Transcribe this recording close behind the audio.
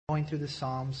Going through the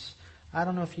Psalms. I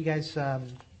don't know if you guys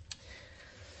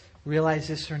realize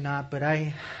this or not, but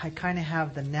I kind of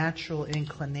have the natural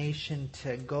inclination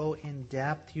to go in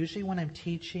depth, usually when I'm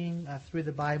teaching through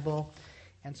the Bible.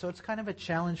 And so it's kind of a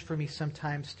challenge for me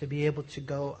sometimes to be able to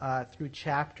go through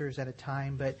chapters at a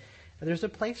time. But there's a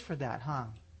place for that, huh?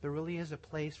 There really is a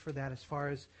place for that as far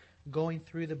as going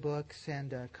through the books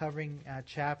and covering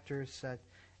chapters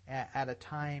at a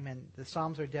time. And the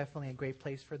Psalms are definitely a great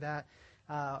place for that.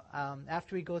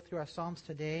 After we go through our Psalms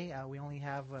today, we only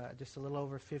have just a little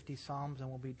over 50 Psalms and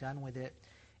we'll be done with it.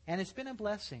 And it's been a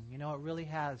blessing. You know, it really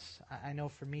has. I know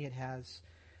for me it has.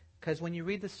 Because when you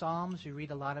read the Psalms, you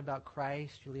read a lot about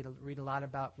Christ. You read a lot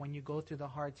about when you go through the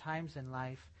hard times in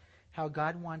life, how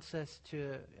God wants us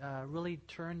to really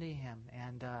turn to Him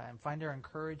and find our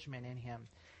encouragement in Him.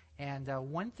 And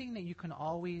one thing that you can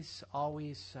always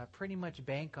pretty much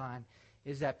bank on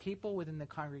is that people within the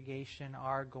congregation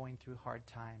are going through hard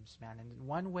times, man. And in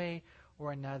one way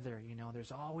or another, you know,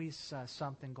 there's always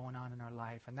something going on in our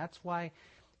life. And that's why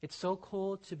it's so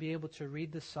cool to be able to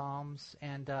read the Psalms.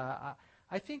 And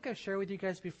I think I've shared with you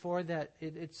guys before that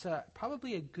it's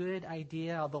probably a good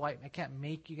idea, although I can't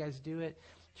make you guys do it,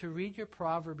 to read your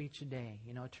proverb each day,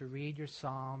 you know, to read your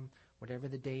Psalm, whatever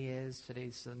the day is.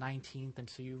 Today's the 19th, and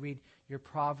so you read your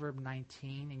Proverb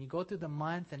 19, and you go through the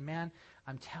month, and man,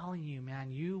 I'm telling you,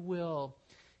 man, you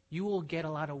will get a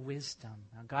lot of wisdom.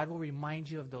 Now, God will remind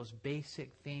you of those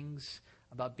basic things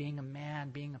about being a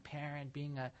man, being a parent,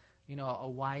 being a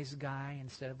wise guy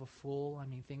instead of a fool. I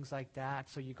mean, things like that.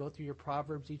 So you go through your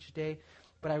Proverbs each day.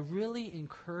 But I really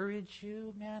encourage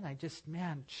you,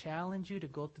 man, challenge you to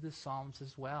go through the Psalms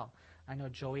as well. I know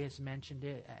Joey has mentioned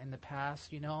it in the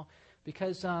past, you know,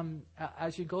 because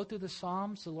as you go through the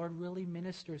Psalms, the Lord really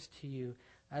ministers to you.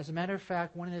 As a matter of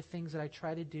fact, one of the things that I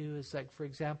try to do is, like, for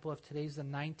example, if today's the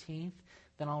 19th,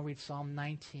 then I'll read Psalm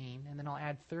 19, and then I'll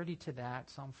add 30 to that,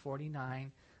 Psalm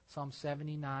 49, Psalm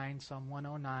 79, Psalm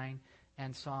 109,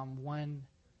 and Psalm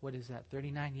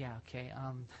 39? Yeah, okay.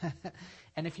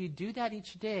 And if you do that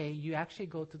each day, you actually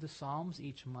go through the Psalms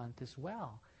each month as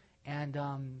well. And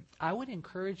I would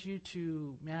encourage you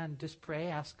to, man, just pray,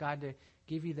 ask God to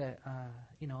give you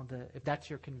if that's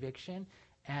your conviction.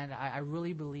 And I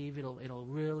really believe it'll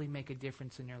really make a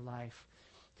difference in your life.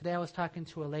 Today I was talking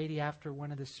to a lady after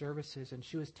one of the services, and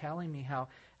she was telling me how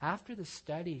after the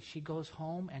study, she goes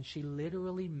home and she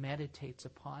literally meditates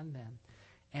upon them.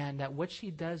 And that what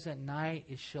she does at night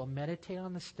is she'll meditate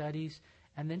on the studies,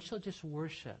 and then she'll just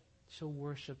worship. She'll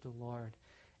worship the Lord.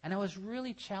 And I was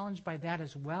really challenged by that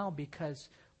as well, because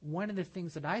one of the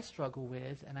things that I struggle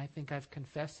with, and I think I've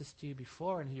confessed this to you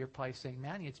before, and you're probably saying,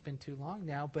 Manny, it's been too long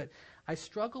now, but I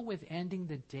struggle with ending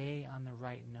the day on the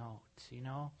right note, you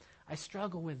know? I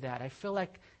struggle with that. I feel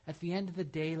like at the end of the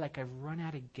day, like I've run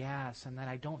out of gas and that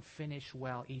I don't finish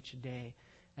well each day.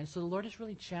 And so the Lord is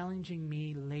really challenging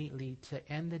me lately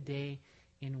to end the day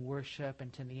in worship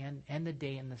and to end the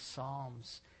day in the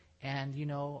Psalms. And, you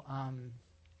know,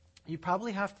 you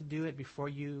probably have to do it before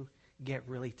you get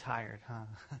really tired,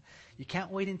 huh? You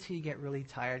can't wait until you get really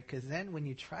tired, because then when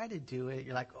you try to do it,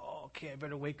 you're like, oh, okay, I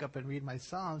better wake up and read my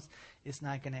Psalms. It's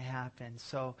not going to happen.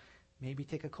 So maybe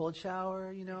take a cold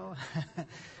shower, you know,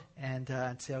 and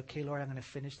say, okay, Lord, I'm going to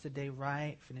finish the day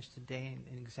right, finish the day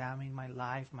in examining my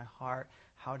life, my heart,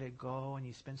 how to go. And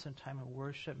you spend some time in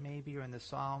worship maybe, or in the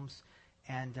Psalms.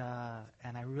 And I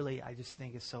just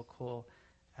think it's so cool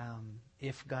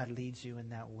if God leads you in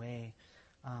that way.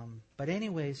 But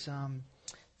anyways,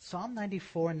 Psalm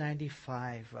 94 and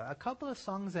 95, a couple of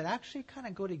songs that actually kind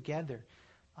of go together.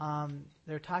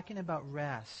 They're talking about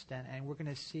rest, and we're going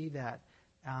to see that.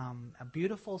 A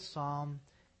beautiful psalm,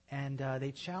 and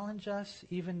they challenge us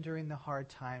even during the hard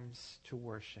times to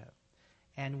worship.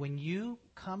 And when you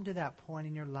come to that point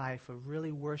in your life of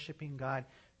really worshiping God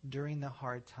during the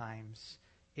hard times,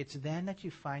 it's then that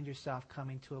you find yourself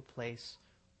coming to a place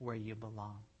where you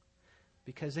belong.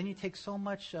 Because then you take so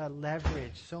much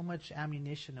leverage, so much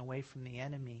ammunition away from the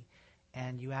enemy,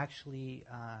 and you actually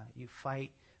you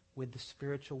fight with the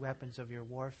spiritual weapons of your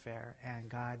warfare, and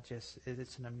God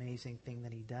it's an amazing thing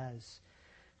that He does.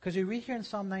 Because we read here in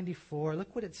Psalm 94,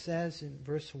 look what it says in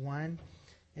verse 1.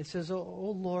 It says,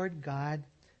 O Lord God,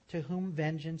 to whom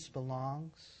vengeance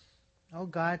belongs, O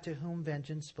God, to whom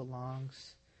vengeance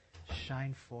belongs,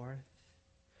 shine forth.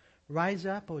 Rise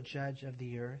up, O Judge of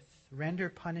the earth, render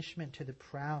punishment to the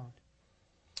proud.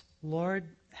 Lord,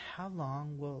 how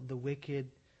long will the wicked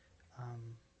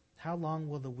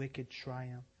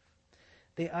triumph?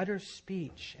 They utter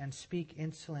speech and speak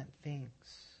insolent things.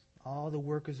 All the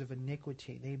workers of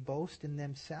iniquity, they boast in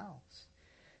themselves.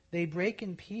 They break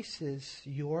in pieces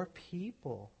your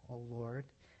people, O Lord,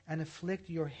 and afflict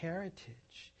your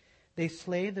heritage. They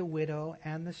slay the widow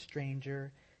and the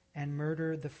stranger and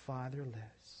murder the fatherless.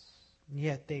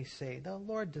 Yet they say, the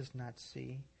Lord does not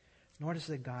see, nor does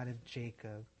the God of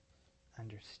Jacob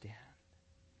understand.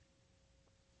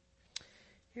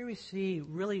 Here we see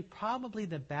really probably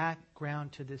the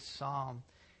background to this psalm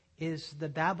is the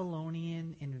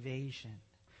Babylonian invasion.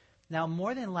 Now,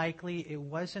 more than likely, it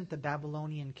wasn't the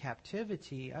Babylonian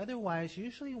captivity. Otherwise,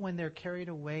 usually when they're carried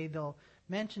away, they'll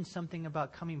mention something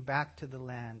about coming back to the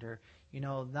land or,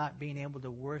 not being able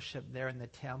to worship there in the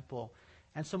temple.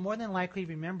 And so more than likely,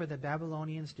 remember, the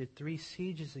Babylonians did 3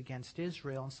 sieges against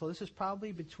Israel. And so this is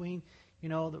probably between,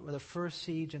 the first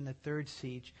siege and the third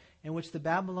siege, in which the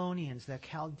Babylonians, the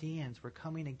Chaldeans, were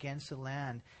coming against the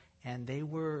land. And they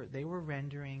were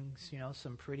rendering,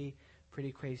 some pretty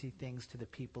crazy things to the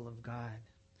people of God.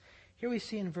 Here we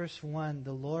see in verse 1,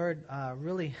 the Lord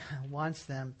really wants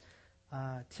them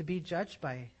to be judged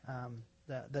by,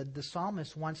 the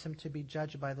psalmist wants them to be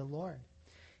judged by the Lord.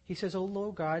 He says, O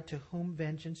Lord God, to whom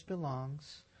vengeance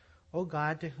belongs, O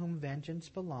God, to whom vengeance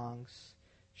belongs,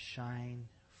 shine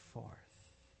forth.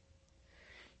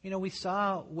 We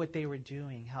saw what they were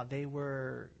doing, how they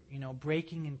were,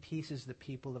 breaking in pieces the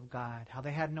people of God, how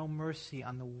they had no mercy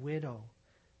on the widow,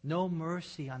 no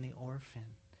mercy on the orphan.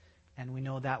 And we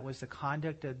know that was the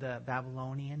conduct of the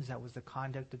Babylonians, that was the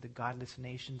conduct of the godless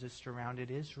nations that surrounded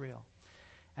Israel.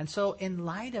 And so in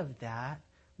light of that,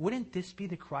 wouldn't this be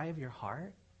the cry of your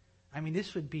heart?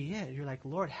 This would be it. You're like,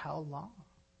 Lord, how long?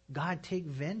 God, take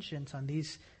vengeance on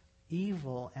these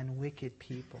evil and wicked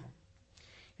people.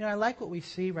 I like what we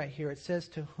see right here. It says,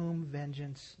 to whom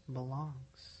vengeance belongs.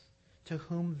 To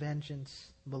whom vengeance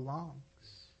belongs.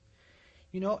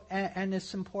 And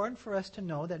it's important for us to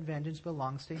know that vengeance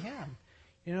belongs to Him.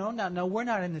 Now we're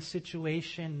not in the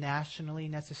situation nationally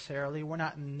necessarily. We're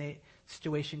not in the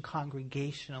situation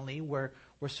congregationally where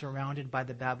we're surrounded by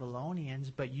the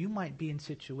Babylonians, but you might be in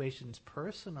situations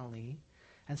personally,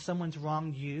 and someone's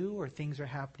wronged you, or things are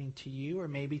happening to you, or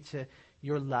maybe to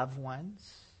your loved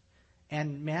ones.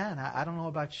 And man, I don't know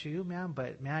about you, man,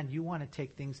 but man, you want to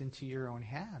take things into your own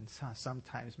hands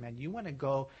sometimes, man. You want to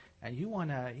go and you want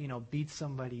to, beat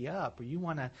somebody up, or you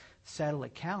want to settle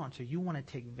accounts, or you want to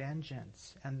take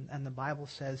vengeance. And the Bible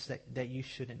says that you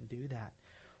shouldn't do that.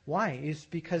 Why? It's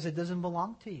because it doesn't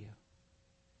belong to you.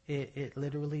 It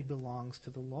literally belongs to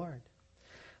the Lord.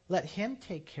 Let Him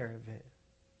take care of it.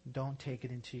 Don't take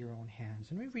it into your own hands.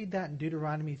 And we read that in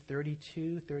Deuteronomy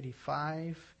 32,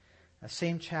 35.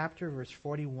 Same chapter, verse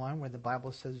 41, where the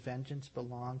Bible says vengeance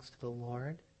belongs to the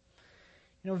Lord.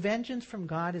 Vengeance from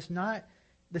God is not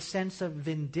the sense of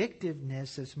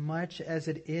vindictiveness as much as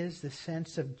it is the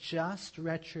sense of just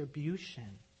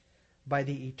retribution by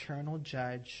the eternal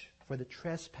judge for the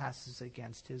trespasses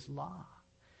against His law.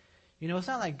 It's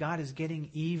not like God is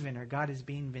getting even or God is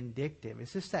being vindictive.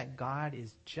 It's just that God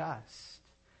is just.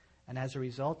 And as a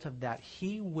result of that,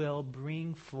 He will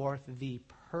bring forth the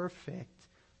perfect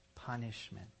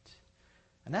punishment.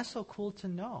 And that's so cool to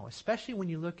know, especially when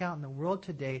you look out in the world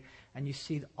today and you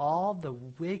see all the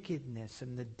wickedness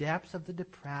and the depths of the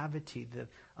depravity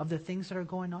of the things that are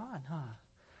going on,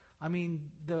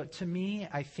 to me,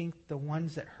 I think the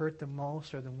ones that hurt the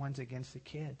most are the ones against the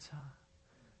kids,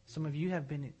 Some of you have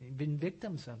been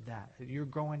victims of that. You're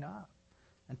growing up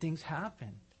and things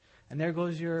happen. And there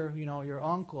goes your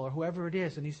uncle or whoever it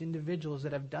is, and these individuals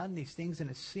that have done these things, and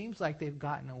it seems like they've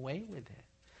gotten away with it.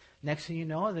 Next thing you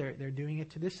know, they're doing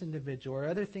it to this individual, or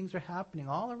other things are happening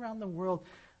all around the world,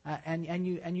 and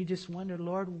you just wonder,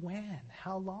 Lord, when?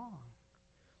 How long?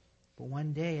 But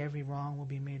one day, every wrong will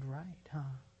be made right,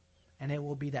 And it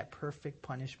will be that perfect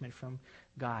punishment from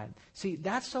God. See,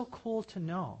 that's so cool to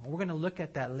know. We're going to look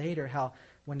at that later, how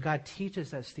when God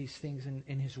teaches us these things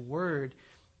in His Word,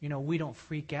 we don't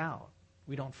freak out.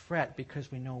 We don't fret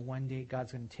because we know one day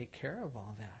God's going to take care of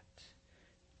all that.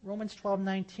 Romans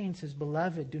 12:19 says,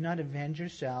 Beloved, do not avenge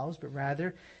yourselves, but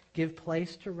rather give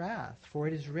place to wrath. For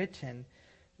it is written,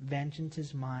 Vengeance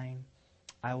is mine,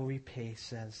 I will repay,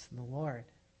 says the Lord.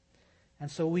 And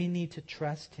so we need to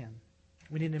trust Him.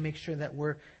 We need to make sure that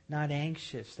we're not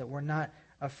anxious, that we're not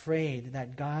afraid,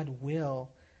 that God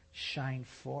will shine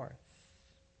forth.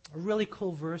 A really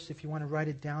cool verse, if you want to write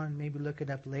it down and maybe look it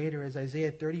up later, is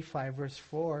Isaiah 35, verse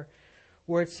 4,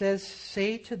 where it says,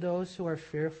 Say to those who are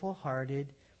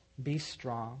fearful-hearted, be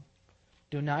strong,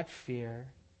 do not fear.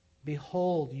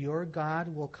 Behold, your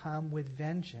God will come with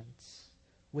vengeance,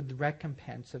 with the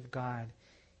recompense of God.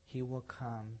 He will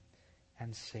come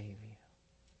and save you.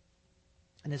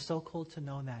 And it's so cool to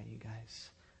know that, you guys.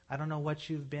 I don't know what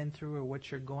you've been through or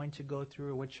what you're going to go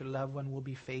through or what your loved one will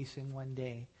be facing one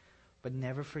day. But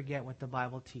never forget what the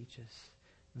Bible teaches.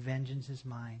 Vengeance is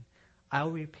mine.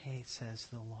 I'll repay, says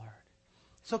the Lord.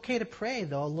 It's okay to pray,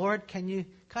 though. Lord, can you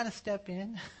kind of step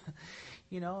in?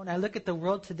 And I look at the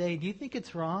world today. Do you think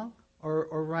it's wrong or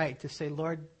right to say,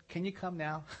 Lord, can you come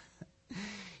now?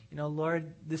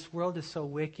 Lord, this world is so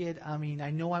wicked. I mean, I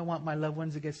know I want my loved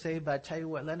ones to get saved, but I tell you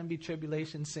what, let them be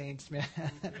tribulation saints, man.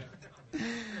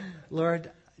 Lord,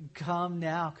 come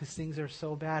now, because things are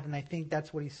so bad. And I think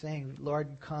that's what he's saying. Lord,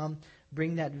 come,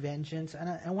 bring that vengeance.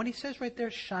 And what he says right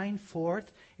there, shine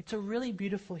forth, it's a really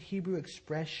beautiful Hebrew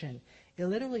expression. It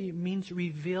literally means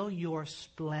reveal your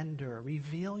splendor,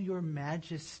 reveal your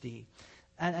majesty.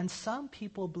 And some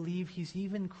people believe he's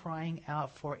even crying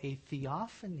out for a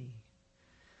theophany.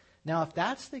 Now, if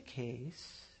that's the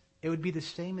case, it would be the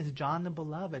same as John the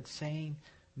Beloved saying,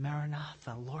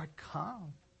 Maranatha, Lord,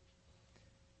 come.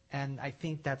 And I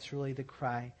think that's really the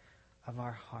cry of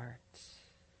our hearts.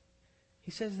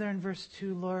 He says there in verse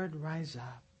 2, Lord, rise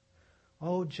up.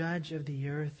 O judge of the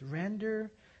earth,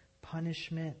 render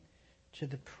punishment to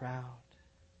the proud.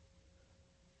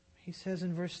 He says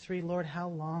in verse 3, Lord, how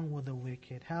long will the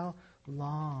wicked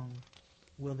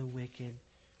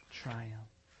triumph?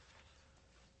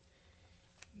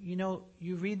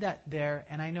 You read that there,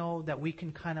 and I know that we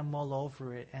can kind of mull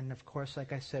over it. And of course,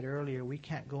 like I said earlier, we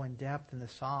can't go in depth in the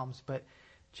Psalms. But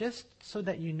just so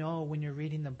that you know when you're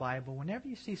reading the Bible, whenever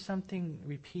you see something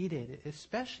repeated,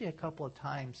 especially a couple of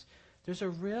times, there's a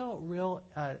real,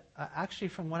 actually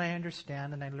from what I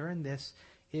understand, and I learned this,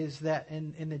 is that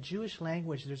in the Jewish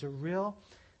language, there's a real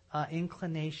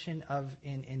inclination of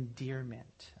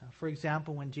endearment. For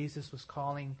example, when Jesus was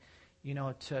calling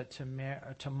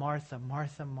to Martha,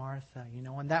 Martha, Martha,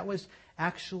 and that was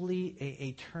actually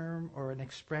a term or an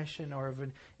expression or of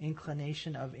an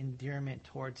inclination of endearment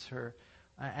towards her.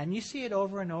 And you see it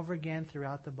over and over again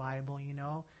throughout the Bible,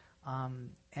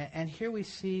 and here we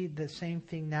see the same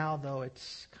thing now, though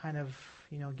it's kind of,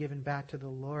 given back to the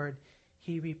Lord.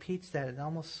 He repeats that. It's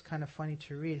almost kind of funny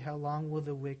to read. How long will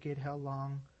the wicked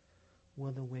triumph?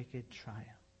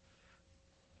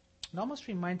 It almost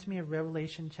reminds me of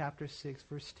Revelation chapter 6,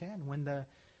 verse 10, when the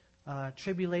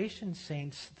tribulation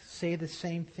saints say the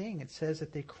same thing. It says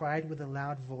that they cried with a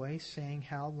loud voice, saying,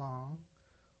 how long,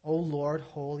 O Lord,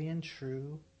 holy and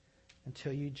true,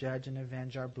 until you judge and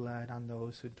avenge our blood on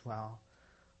those who dwell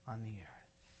on the earth.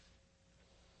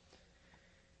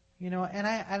 And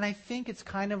I think it's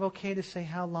kind of okay to say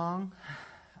how long.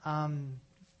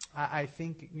 I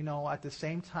think, at the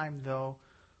same time, though,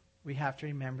 we have to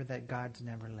remember that God's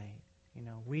never late.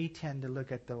 We tend to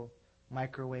look at the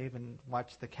microwave and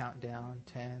watch the countdown,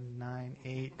 10, 9,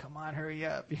 8, come on, hurry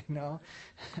up,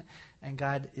 And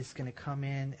God is going to come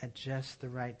in at just the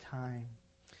right time.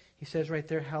 He says right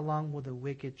there, how long will the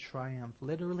wicked triumph?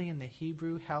 Literally in the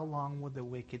Hebrew, how long will the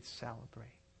wicked celebrate?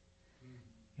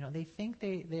 They think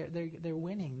they're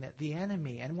winning, that the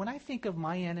enemy. And when I think of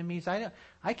my enemies,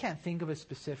 I can't think of a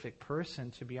specific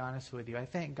person, to be honest with you. I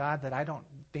thank God that I don't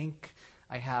think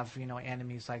I have,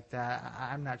 enemies like that.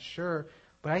 I'm not sure.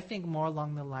 But I think more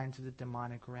along the lines of the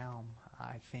demonic realm,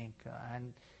 I think.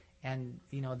 And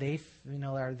they,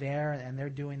 are there and they're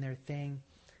doing their thing.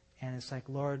 And it's like,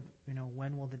 Lord,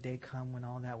 when will the day come when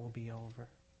all that will be over?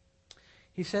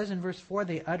 He says in verse 4,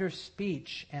 they utter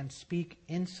speech and speak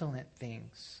insolent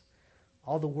things.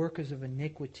 All the workers of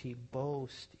iniquity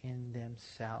boast in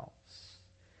themselves.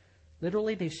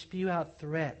 Literally, they spew out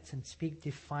threats and speak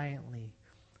defiantly.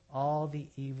 All the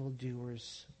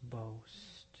evildoers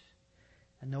boast.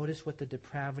 And notice what the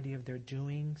depravity of their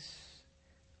doings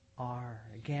are.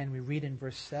 Again, we read in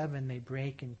verse 7, they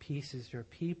break in pieces your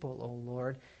people, O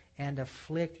Lord, and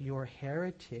afflict your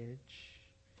heritage.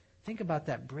 Think about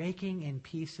that, breaking in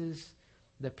pieces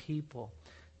the people.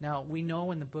 Now, we know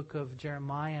in the book of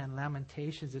Jeremiah and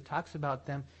Lamentations, it talks about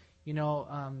them,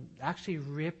 actually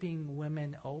ripping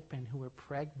women open who were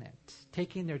pregnant,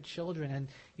 taking their children. And,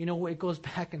 it goes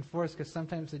back and forth because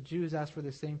sometimes the Jews ask for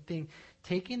the same thing,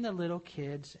 taking the little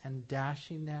kids and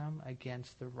dashing them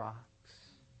against the rocks.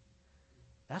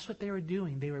 That's what they were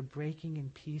doing. They were breaking in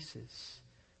pieces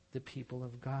the people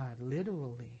of God,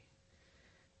 literally.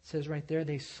 It says right there,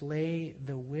 they slay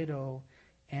the widow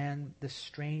and the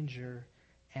stranger,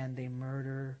 and they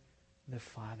murder the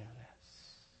fatherless.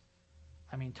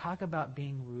 I mean, talk about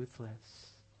being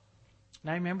ruthless. And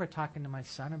I remember talking to my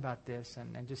son about this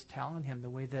and just telling him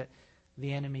the way that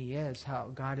the enemy is,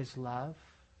 how God is love,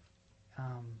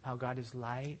 how God is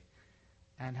light,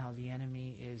 and how the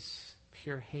enemy is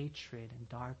pure hatred and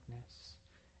darkness.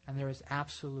 And there is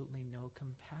absolutely no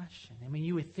compassion. I mean,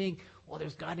 you would think, well,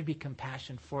 there's got to be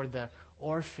compassion for the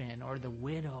orphan or the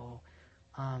widow.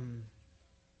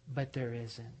 But there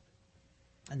isn't.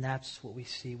 And that's what we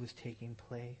see was taking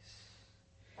place.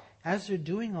 As they're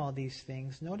doing all these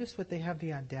things, notice what they have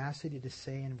the audacity to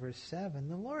say in verse 7.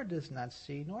 The Lord does not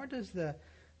see, nor does the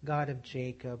God of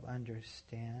Jacob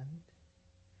understand.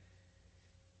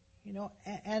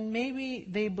 And maybe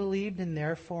they believed in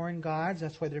their foreign gods.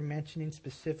 That's why they're mentioning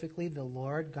specifically the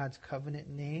Lord, God's covenant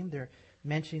name. They're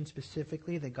mentioning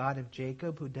specifically the God of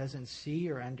Jacob, who doesn't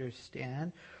see or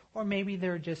understand. Or maybe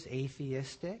they're just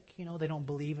atheistic. They don't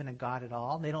believe in a God at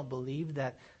all. They don't believe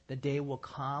that the day will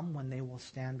come when they will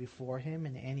stand before Him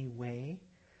in any way.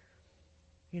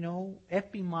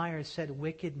 F.B. Myers said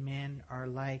wicked men are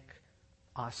like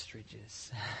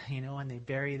ostriches, and they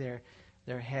bury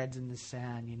their heads in the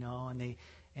sand,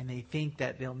 and they think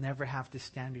that they'll never have to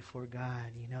stand before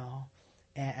God,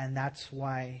 and that's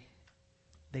why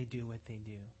they do what they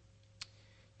do.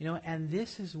 And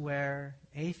this is where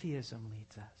atheism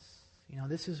leads us.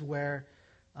 This is where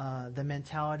the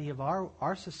mentality of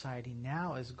our society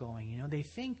now is going. They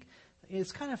think,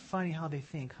 it's kind of funny how they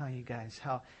think, huh, you guys?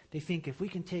 How they think if we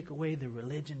can take away the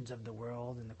religions of the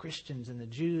world and the Christians and the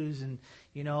Jews and,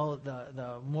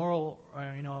 the moral,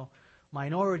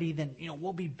 minority, then,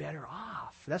 we'll be better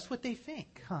off. That's what they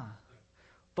think, huh?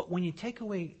 But when you take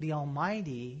away the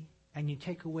Almighty and you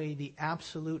take away the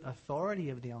absolute authority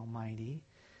of the Almighty,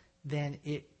 then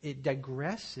it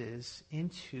digresses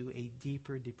into a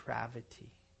deeper depravity.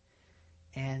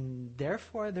 And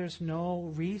therefore, there's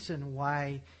no reason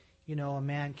why, a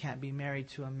man can't be married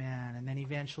to a man, and then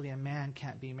eventually a man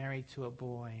can't be married to a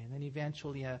boy, and then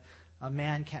eventually a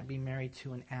man can't be married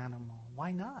to an animal.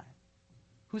 Why not?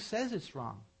 Who says it's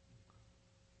wrong?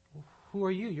 Who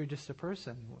are you? You're just a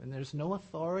person. And there's no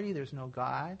authority, there's no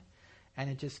God, and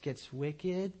it just gets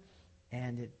wicked,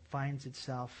 and it finds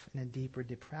itself in a deeper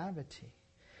depravity.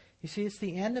 You see, it's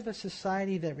the end of a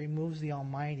society that removes the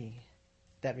Almighty,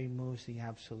 that removes the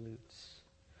absolutes.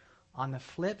 On the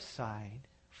flip side,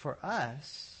 for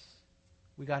us,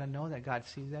 we got to know that God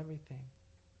sees everything.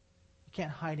 You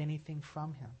can't hide anything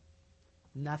from Him.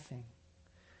 Nothing.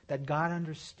 That God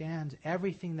understands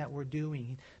everything that we're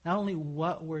doing. Not only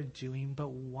what we're doing, but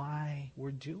why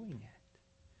we're doing it.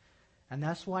 And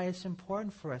that's why it's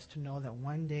important for us to know that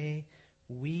one day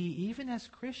we, even as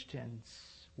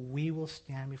Christians, we will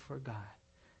stand before God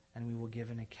and we will give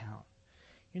an account.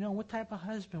 What type of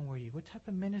husband were you? What type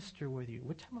of minister were you?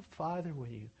 What type of father were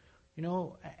you?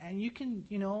 And you can,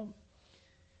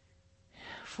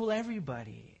 fool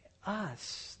everybody,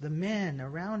 us, the men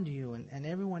around you and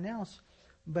everyone else,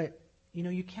 but,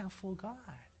 you can't fool God.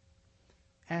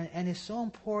 And it's so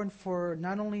important for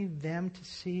not only them to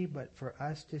see, but for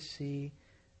us to see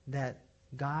that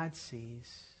God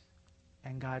sees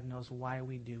and God knows why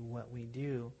we do what we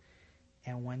do.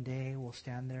 And one day we'll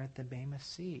stand there at the Bema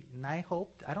seat. And I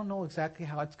don't know exactly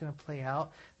how it's going to play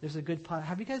out. There's a good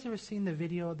have you guys ever seen the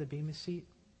video of the Bema seat?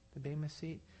 The Bema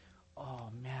seat? Oh,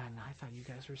 man, I thought you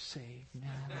guys were saved,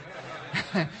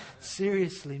 man.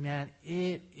 Seriously, man,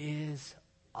 it is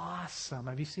awesome.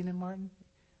 Have you seen it, Martin?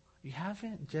 You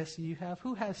haven't? Jesse, you have?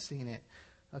 Who has seen it?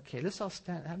 Okay, let's all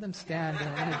stand. Have them stand.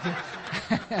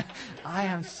 I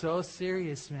am so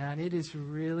serious, man. It is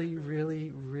really,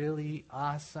 really, really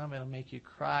awesome. It'll make you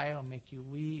cry. It'll make you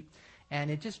weep.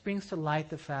 And it just brings to light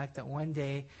the fact that one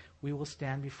day we will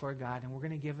stand before God and we're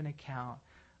going to give an account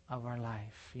of our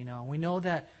life. We know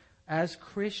that as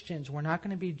Christians, we're not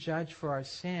going to be judged for our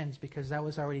sins because that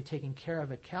was already taken care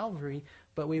of at Calvary,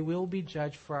 but we will be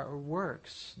judged for our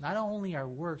works. Not only our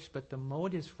works, but the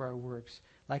motives for our works.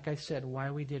 Like I said,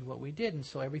 why we did what we did. And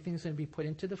so everything's going to be put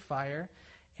into the fire.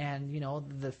 And,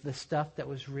 the stuff that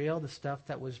was real, the stuff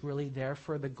that was really there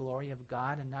for the glory of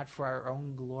God and not for our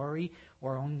own glory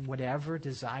or own whatever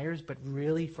desires, but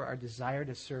really for our desire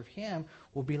to serve Him,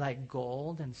 will be like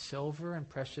gold and silver and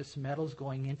precious metals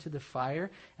going into the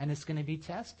fire, and it's going to be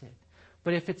tested.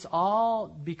 But if it's all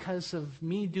because of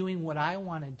me doing what I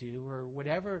want to do or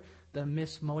whatever the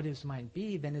mismotives might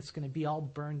be, then it's going to be all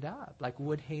burned up like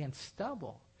wood, hay, and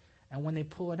stubble. And when they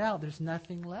pull it out, there's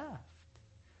nothing left.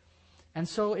 And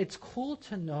so it's cool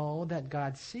to know that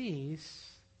God sees,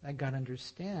 that God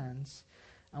understands.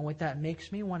 And what that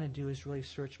makes me want to do is really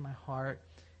search my heart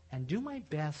and do my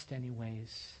best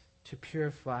anyways to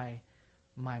purify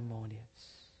my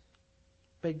motives.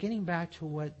 But getting back to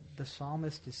what the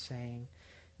psalmist is saying,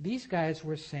 these guys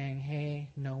were saying, hey,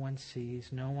 no one sees,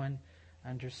 no one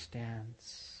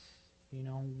understands.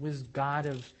 Was God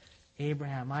of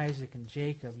Abraham, Isaac, and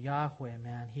Jacob, Yahweh,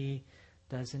 man, He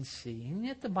doesn't see. And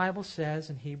yet the Bible says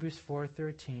in Hebrews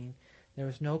 4:13, there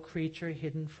is no creature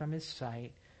hidden from His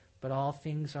sight, but all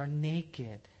things are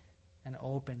naked and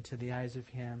open to the eyes of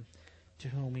Him to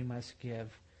whom we must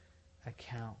give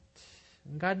account.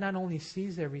 And God not only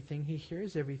sees everything, He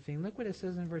hears everything. Look what it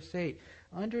says in verse 8.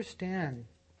 Understand,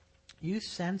 you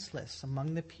senseless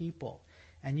among the people,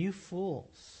 and you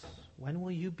fools, when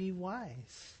will you be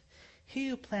wise? He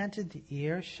who planted the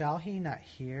ear, shall he not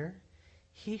hear?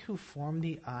 He who formed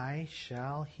the eye,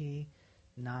 shall he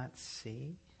not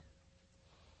see?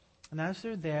 And as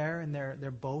they're there and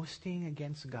they're boasting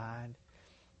against God,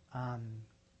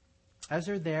 as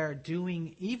they're there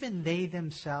doing, even they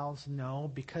themselves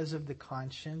know, because of the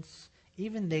conscience,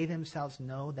 even they themselves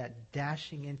know that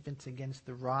dashing infants against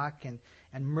the rock and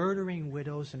murdering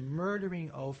widows and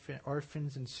murdering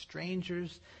orphans and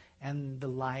strangers and the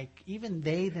like, even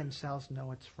they themselves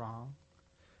know it's wrong.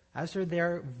 As they're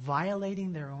there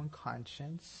violating their own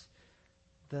conscience,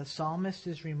 the psalmist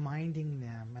is reminding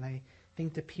them, and I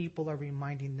think the people are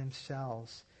reminding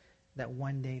themselves, that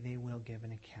one day they will give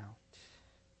an account.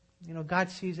 You know, God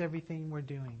sees everything we're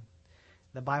doing.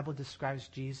 The Bible describes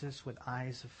Jesus with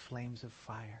eyes of flames of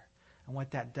fire. And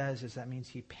what that does is that means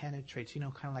He penetrates,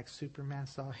 kind of like Superman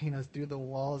saw, through the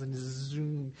walls and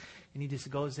zoom. And He just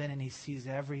goes in and He sees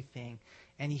everything.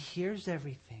 And He hears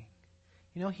everything.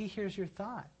 He hears your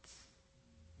thoughts.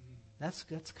 That's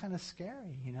kind of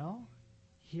scary, He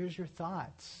hears your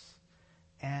thoughts.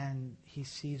 And He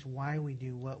sees why we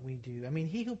do what we do. I mean,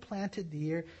 He who planted the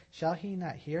ear, shall He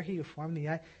not hear? He who formed the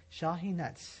eye, shall He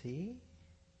not see?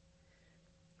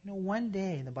 One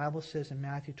day, the Bible says in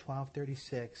Matthew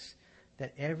 12:36,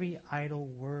 that every idle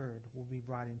word will be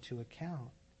brought into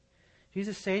account.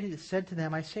 Jesus said to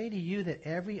them, I say to you that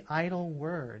every idle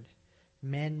word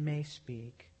men may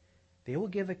speak, they will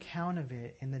give account of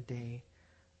it in the day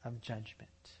of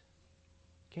judgment.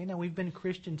 Okay, now we've been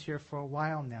Christians here for a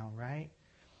while now, right?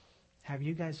 Have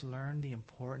you guys learned the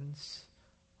importance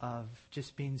of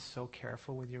just being so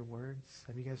careful with your words?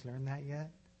 Have you guys learned that yet?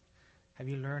 Have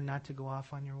you learned not to go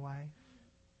off on your wife?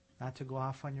 Not to go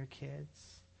off on your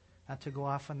kids? Not to go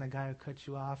off on the guy who cut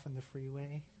you off on the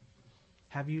freeway?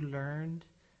 Have you learned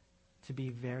to be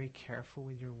very careful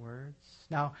with your words?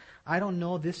 Now, I don't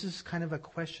know. This is kind of a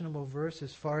questionable verse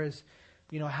as far as,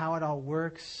 how it all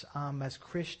works as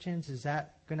Christians. Is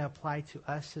that going to apply to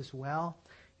us as well?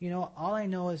 All I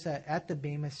know is that at the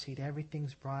Bema seat,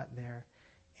 everything's brought there.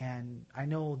 And I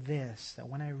know this, that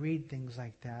when I read things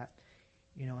like that,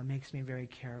 it makes me very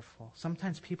careful.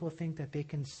 Sometimes people think that they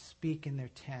can speak in their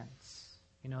tents.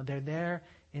 They're there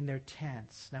in their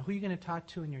tents. Now, who are you going to talk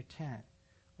to in your tent?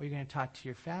 Or are you going to talk to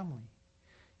your family?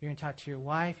 You're going to talk to your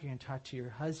wife. You're going to talk to your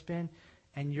husband.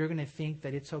 And you're going to think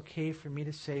that it's okay for me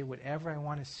to say whatever I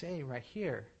want to say right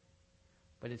here.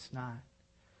 But it's not.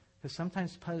 Because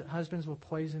sometimes husbands will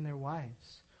poison their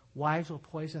wives. Wives will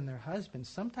poison their husbands.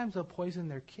 Sometimes they'll poison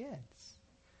their kids.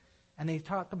 And they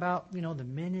talk about, the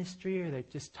ministry, or they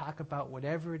just talk about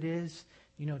whatever it is,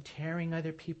 tearing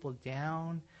other people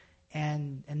down.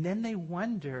 And then they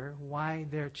wonder why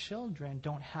their children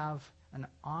don't have an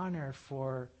honor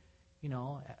for,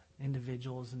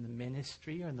 individuals in the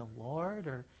ministry or in the Lord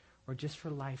or just for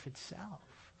life itself.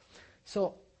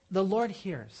 So the Lord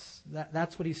hears.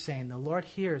 That's what He's saying. The Lord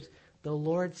hears. The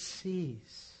Lord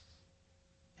sees.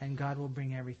 And God will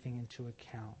bring everything into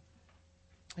account.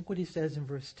 Look what He says in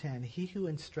verse 10. He who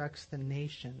instructs the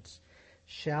nations,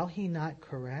 shall He not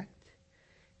correct?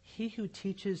 He who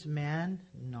teaches man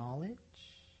knowledge?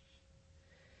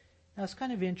 Now it's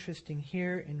kind of interesting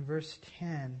here in verse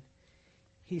 10.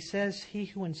 He says, he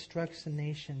who instructs the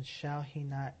nations, shall He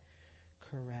not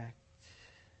correct?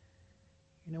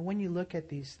 When you look at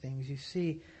these things, you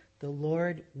see the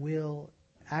Lord will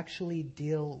actually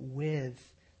deal with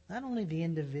not only the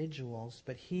individuals,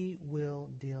 but He will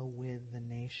deal with the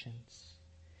nations.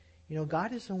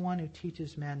 God is the one who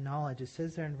teaches man knowledge. It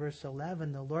says there in verse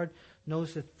 11, the Lord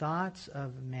knows the thoughts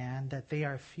of man, that they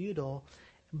are futile.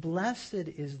 Blessed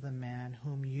is the man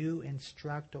whom you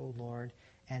instruct, O Lord,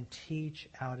 and teach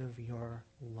out of your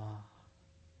law.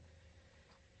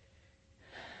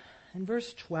 In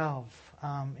verse 12,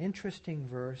 interesting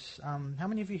verse. How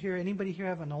many of you here, anybody here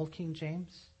have an Old King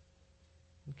James?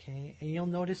 Okay, and you'll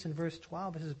notice in verse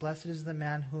 12, it says, blessed is the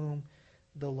man whom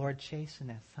the Lord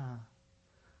chasteneth.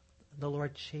 The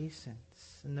Lord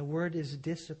chastens. And the word is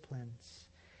disciplines.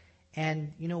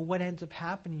 And what ends up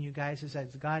happening, you guys, is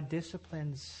that God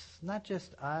disciplines not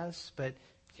just us, but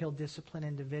He'll discipline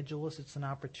individuals. It's an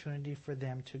opportunity for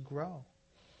them to grow.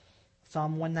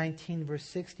 Psalm 119 verse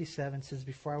 67 says,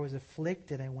 before I was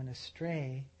afflicted, I went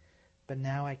astray, but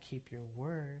now I keep your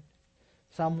word.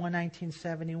 Psalm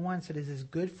 119:71 said, it is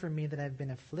good for me that I've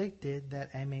been afflicted,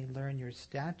 that I may learn your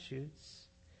statutes.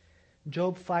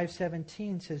 Job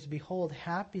 5:17 says, behold,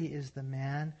 happy is the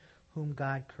man whom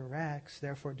God corrects.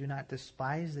 Therefore, do not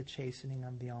despise the chastening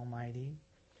of the Almighty.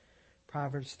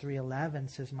 Proverbs 3:11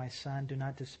 says, My son, do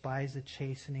not despise the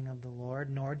chastening of the Lord,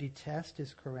 nor detest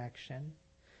his correction.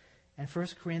 And 1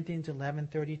 Corinthians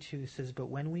 11:32 says, But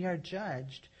when we are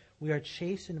judged, we are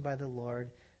chastened by the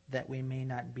Lord, that we may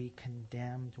not be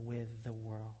condemned with the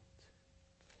world.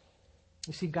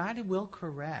 You see, God will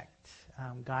correct.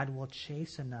 God will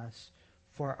chasten us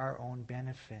for our own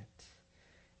benefit.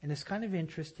 And it's kind of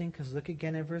interesting because look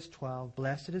again at verse 12.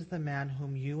 Blessed is the man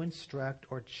whom you instruct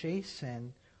or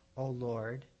chasten, O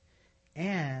Lord,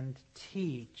 and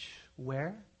teach.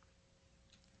 Where?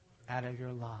 Out of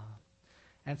your law.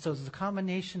 And so it's a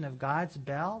combination of God's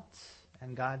belt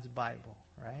and God's Bible,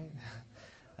 right?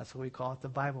 That's what we call it, the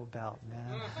Bible belt,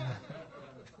 man.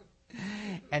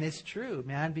 And it's true,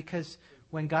 man, because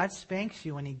when God spanks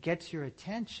you and He gets your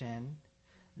attention,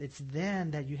 it's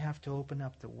then that you have to open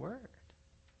up the Word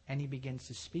and He begins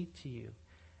to speak to you.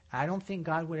 I don't think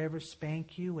God would ever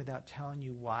spank you without telling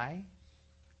you why.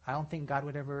 I don't think God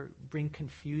would ever bring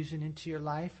confusion into your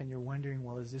life and you're wondering,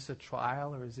 well, is this a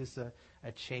trial or is this a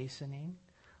chastening?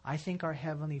 I think our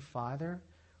Heavenly Father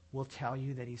will tell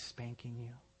you that He's spanking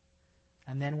you.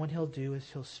 And then what He'll do is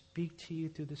He'll speak to you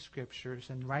through the Scriptures.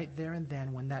 And right there and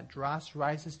then, when that dross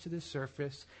rises to the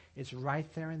surface, it's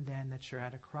right there and then that you're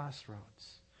at a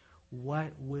crossroads.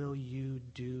 What will you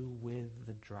do with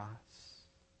the dross?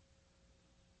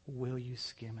 Will you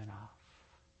skim it off?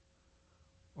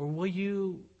 Or will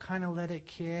you kind of let it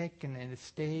kick and it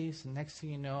stays, and next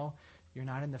thing you know, you're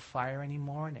not in the fire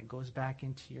anymore and it goes back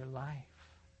into your life?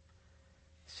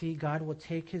 See, God will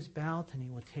take His belt and He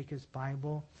will take His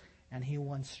Bible and He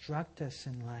will instruct us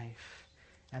in life.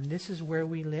 And this is where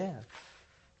we live.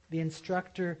 The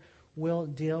instructor will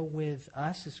deal with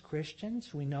us as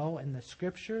Christians. We know in the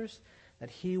Scriptures that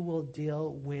He will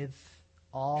deal with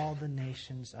all the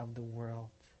nations of the world.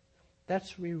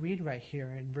 That's what we read right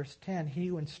here in verse 10. He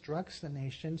who instructs the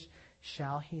nations,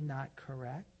 shall He not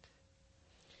correct?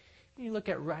 You look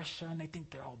at Russia and they think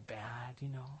they're all bad, you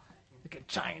know. Look at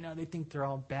China, they think they're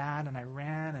all bad, and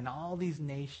Iran and all these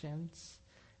nations.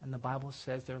 And the Bible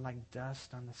says they're like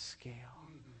dust on the scale.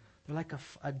 They're like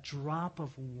a drop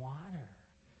of water.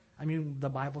 I mean, the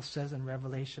Bible says in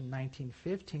Revelation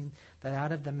 19:15 that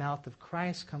out of the mouth of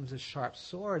Christ comes a sharp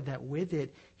sword, that with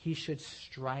it He should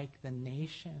strike the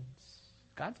nations.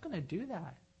 God's going to do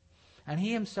that. And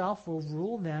He Himself will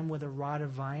rule them with a rod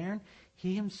of iron.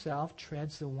 He Himself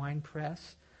treads the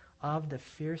winepress of the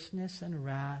fierceness and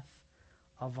wrath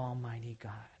of Almighty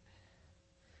God.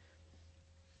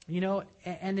 You know,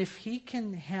 and if He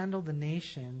can handle the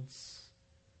nations,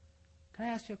 can I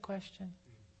ask you a question?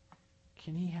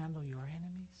 Can He handle your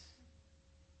enemies?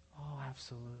 Oh,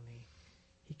 absolutely.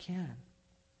 He can.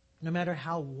 No matter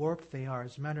how warped they are.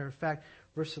 As a matter of fact,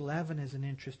 verse 11 is an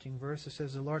interesting verse. It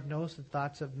says, the Lord knows the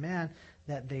thoughts of man,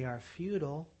 that they are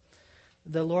futile.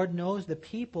 The Lord knows the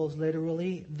peoples,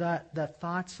 literally, that the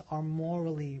thoughts are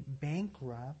morally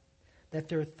bankrupt, that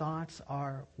their thoughts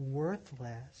are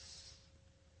worthless.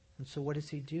 And so what does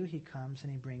He do? He comes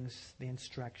and He brings the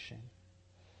instruction.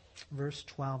 Verse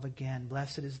 12 again,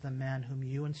 blessed is the man whom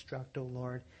you instruct, O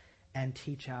Lord, and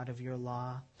teach out of your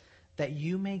law, that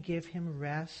you may give him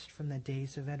rest from the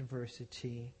days of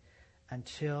adversity,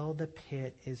 until the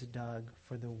pit is dug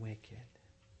for the wicked.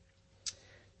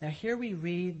 Now here we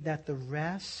read that the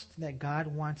rest that God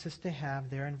wants us to have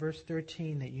there in verse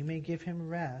 13, that you may give him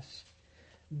rest,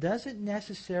 doesn't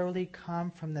necessarily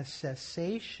come from the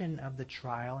cessation of the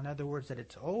trial, in other words, that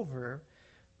it's over,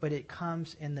 but it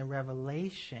comes in the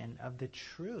revelation of the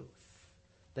truth,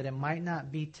 that it might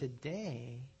not be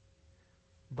today,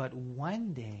 but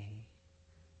one day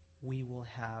we will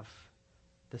have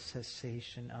the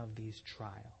cessation of these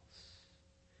trials.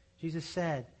 Jesus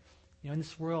said, in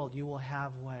this world you will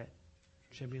have what?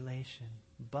 Tribulation.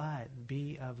 But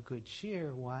be of good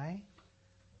cheer. Why?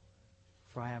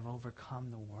 For I have overcome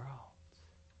the world.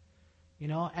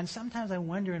 And sometimes I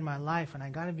wonder in my life, and I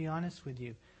got to be honest with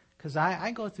you, because I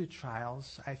go through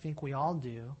trials. I think we all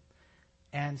do.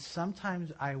 And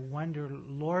sometimes I wonder,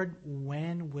 Lord,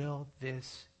 when will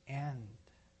this end?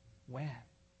 When?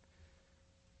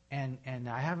 And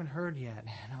I haven't heard yet.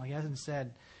 He hasn't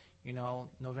said,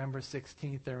 November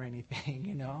 16th or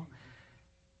anything,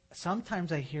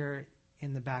 Sometimes I hear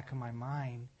in the back of my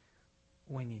mind,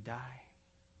 when you die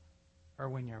or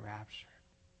when you're raptured.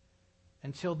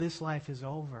 Until this life is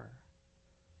over,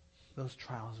 those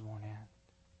trials won't end.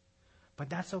 But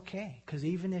that's okay, because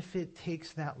even if it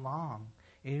takes that long,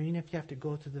 even if you have to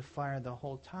go through the fire the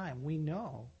whole time, we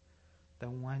know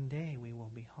that one day we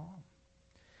will be home.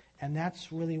 And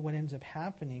that's really what ends up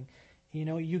happening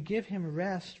You give him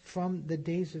rest from the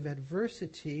days of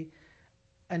adversity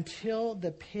until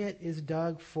the pit is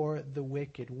dug for the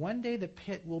wicked. One day the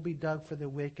pit will be dug for the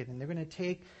wicked, and they're going to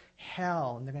take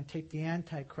hell, and they're going to take the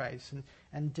Antichrist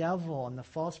and devil and the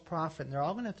false prophet, and they're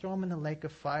all going to throw them in the lake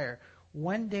of fire.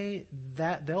 One day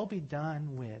that they'll be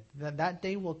done with. That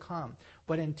day will come.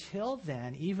 But until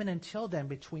then, even until then,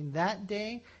 between that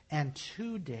day and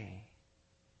today,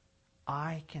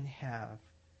 I can have,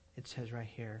 it says right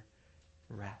here,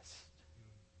 rest.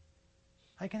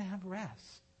 I can have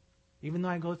rest. Even though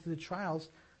I go through the trials,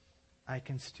 I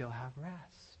can still have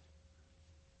rest.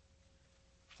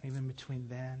 Even between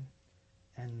then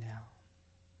and now.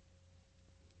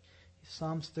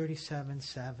 Psalms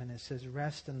 37:7, it says,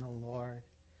 rest in the Lord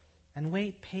and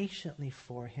wait patiently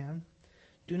for him.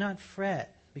 Do not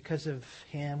fret because of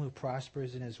him who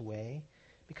prospers in his way,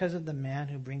 because of the man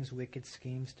who brings wicked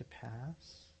schemes to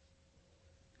pass.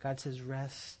 God says,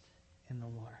 rest in the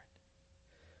Lord.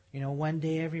 One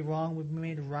day every wrong will be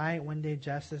made right. One day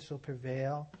justice will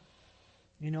prevail.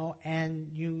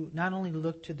 And you not only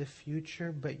look to the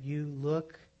future, but you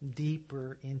look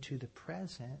deeper into the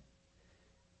present,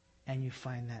 and you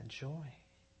find that joy.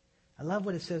 I love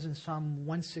what it says in Psalm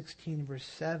 116, verse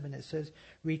 7. It says,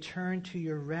 return to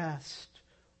your rest,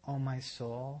 O my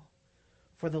soul,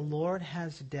 for the Lord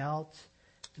has dealt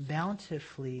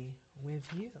bountifully with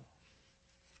you.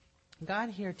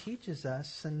 God here teaches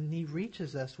us, and he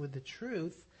reaches us with the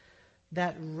truth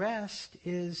that rest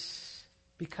is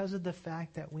because of the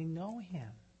fact that we know him,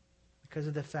 because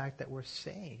of the fact that we're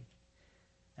saved,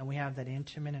 and we have that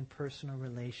intimate and personal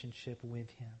relationship with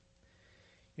him.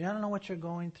 I don't know what you're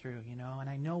going through, and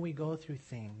I know we go through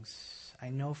things. I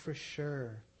know for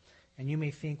sure. And you may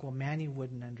think, well, Manny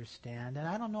wouldn't understand. And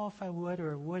I don't know if I would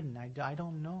or wouldn't. I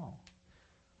don't know.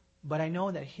 But I know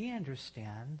that he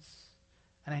understands.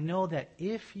 And I know that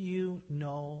if you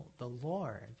know the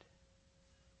Lord,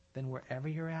 then wherever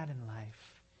you're at in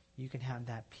life, you can have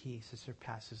that peace that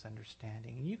surpasses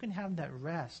understanding. And you can have that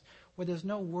rest where there's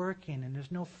no working and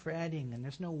there's no fretting and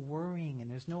there's no worrying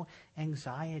and there's no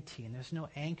anxiety and there's no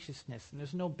anxiousness and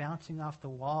there's no bouncing off the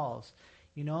walls.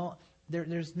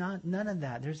 There's none of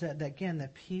that. There's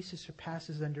that peace that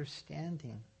surpasses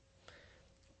understanding,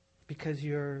 because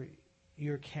you're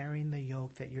carrying the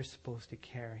yoke that you're supposed to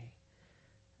carry.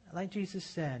 Like Jesus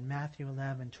said, Matthew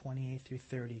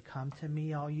 11:28-30, come to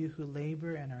me, all you who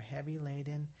labor and are heavy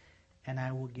laden, and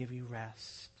I will give you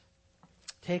rest.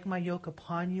 Take my yoke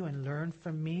upon you and learn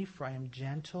from me, for I am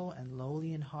gentle and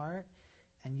lowly in heart,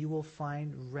 and you will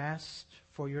find rest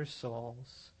for your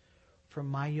souls. For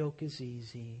my yoke is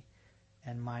easy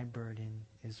and my burden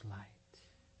is light.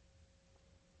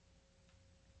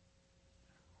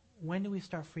 When do we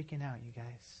start freaking out, you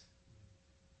guys?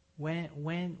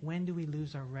 When do we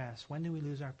lose our rest? When do we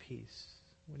lose our peace?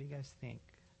 What do you guys think?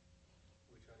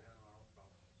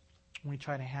 We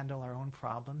try to handle our own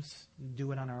problems,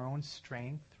 do it on our own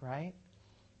strength, right?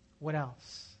 What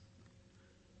else?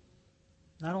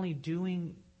 Not only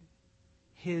doing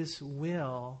his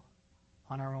will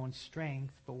on our own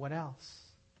strength, but what else?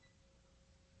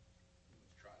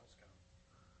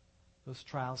 Those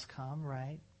trials come,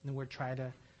 right? And we're trying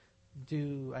to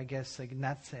do, I guess, like in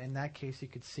that case, you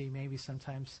could see maybe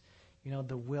sometimes,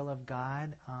 the will of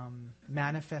God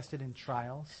manifested in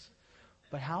trials.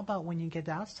 But how about when you get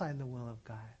outside the will of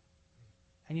God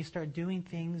and you start doing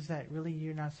things that really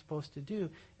you're not supposed to do,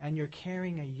 and you're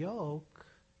carrying a yoke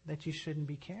that you shouldn't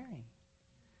be carrying?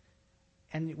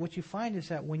 And what you find is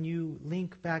that when you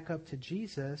link back up to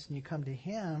Jesus and you come to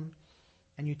him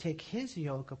and you take his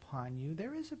yoke upon you,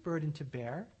 there is a burden to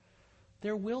bear.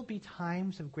 There will be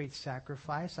times of great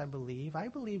sacrifice, I believe. I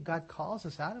believe God calls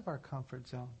us out of our comfort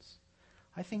zones.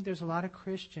 I think there's a lot of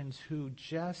Christians who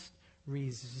just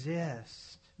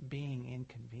resist being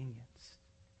inconvenienced.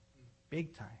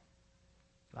 Big time.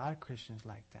 A lot of Christians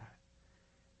like that.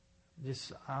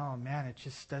 Just, it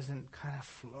just doesn't kind of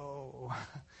flow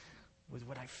with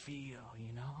what I feel,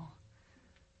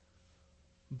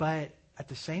 But at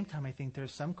the same time, I think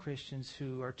there's some Christians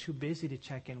who are too busy to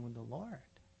check in with the Lord.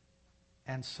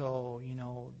 And so,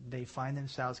 they find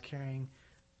themselves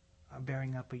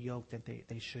bearing up a yoke that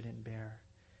they shouldn't bear.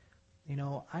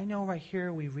 I know right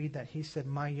here we read that he said,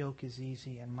 my yoke is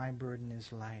easy and my burden is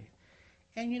light.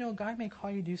 And, God may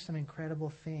call you to do some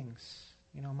incredible things.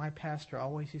 My pastor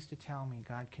always used to tell me,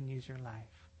 God can use your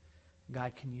life.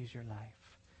 God can use your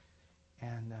life.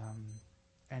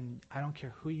 And I don't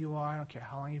care who you are. I don't care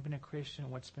how long you've been a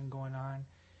Christian, what's been going on.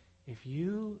 If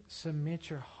you submit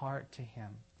your heart to him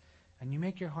and you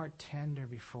make your heart tender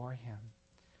before him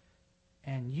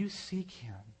and you seek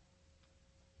him,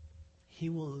 he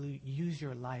will use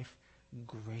your life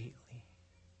greatly.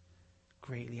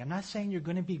 Greatly. I'm not saying you're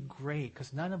going to be great,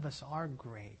 because none of us are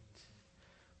great.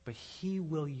 But He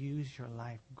will use your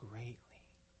life greatly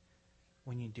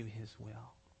when you do His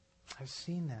will. I've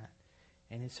seen that.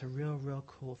 And it's a real, real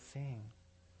cool thing.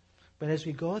 But as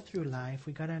we go through life,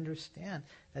 we got to understand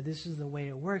that this is the way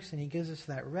it works. And He gives us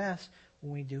that rest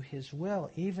when we do His will,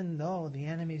 even though the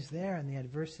enemy's there and the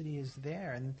adversity is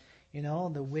there. And,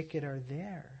 the wicked are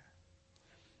there.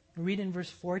 Read in verse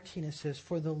 14, it says,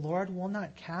 "For the Lord will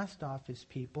not cast off His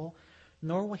people,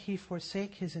 nor will He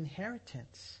forsake His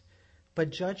inheritance. But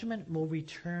judgment will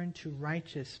return to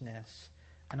righteousness,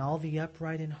 and all the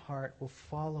upright in heart will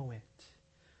follow it.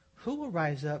 Who will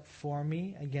rise up for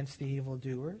me against the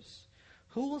evildoers?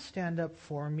 Who will stand up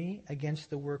for me against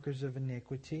the workers of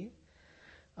iniquity?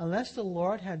 Unless the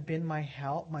Lord had been my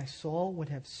help, my soul would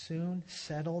have soon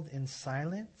settled in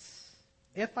silence.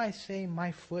 If I say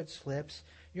my foot slips,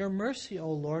 your mercy,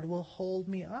 O Lord, will hold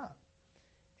me up.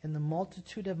 In the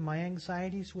multitude of my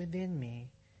anxieties within me,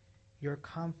 your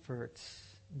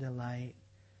comforts delight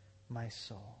my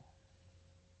soul."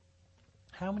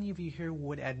 How many of you here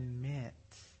would admit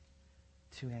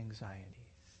to anxieties,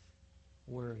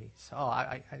 worries?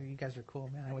 Oh, you guys are cool,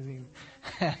 man. I wasn't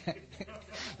even...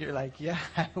 You're like, yeah,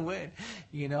 I would.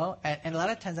 And a lot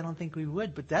of times I don't think we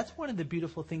would, but that's one of the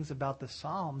beautiful things about the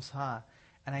Psalms, huh?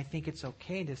 And I think it's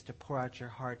okay just to pour out your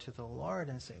heart to the Lord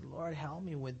and say, Lord, help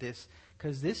me with this,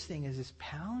 because this thing is just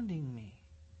pounding me.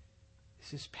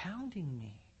 This is pounding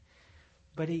me.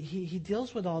 But he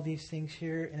deals with all these things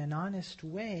here in an honest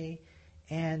way.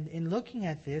 And in looking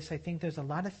at this, I think there's a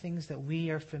lot of things that we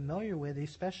are familiar with,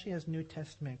 especially as New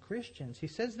Testament Christians. He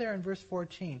says there in verse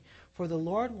 14, "For the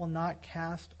Lord will not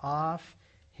cast off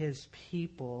His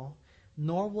people,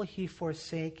 nor will He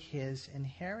forsake His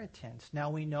inheritance." Now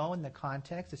we know in the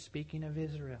context it's speaking of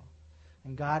Israel.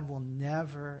 And God will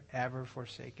never, ever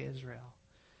forsake Israel.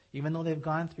 Even though they've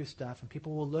gone through stuff, and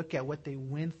people will look at what they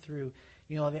went through,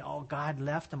 God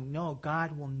left them. No,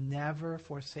 God will never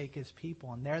forsake His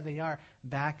people. And there they are,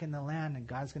 back in the land, and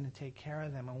God's going to take care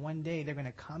of them. And one day they're going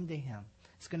to come to Him.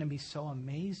 It's going to be so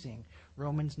amazing.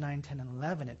 Romans 9, 10, and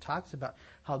 11, it talks about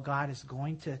how God is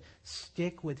going to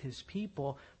stick with His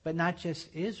people, but not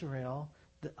just Israel,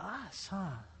 us,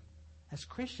 as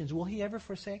Christians. Will He ever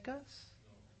forsake us?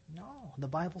 No. The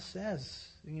Bible says,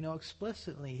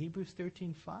 explicitly, Hebrews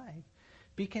 13:5,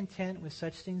 "Be content with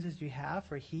such things as you have,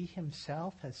 for He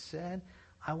Himself has said,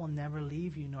 I will never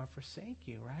leave you nor forsake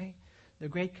you," right? The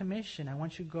Great Commission, I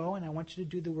want you to go and I want you to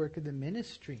do the work of the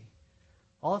ministry.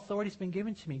 All authority has been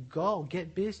given to me. Go,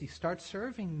 get busy, start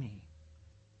serving me.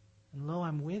 And lo,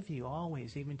 I'm with you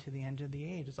always, even to the end of the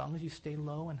age. As long as you stay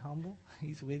low and humble,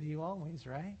 He's with you always,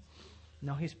 right?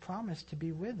 No, He's promised to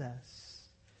be with us.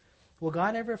 Will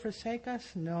God ever forsake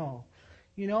us? No.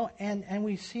 And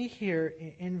we see here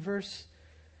in verse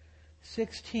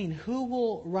 16, "Who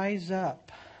will rise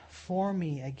up for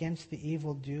me against the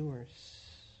evildoers?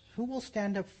 Who will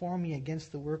stand up for me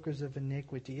against the workers of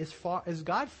iniquity?" Is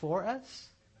God for us?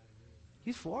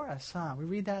 He's for us, huh? We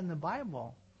read that in the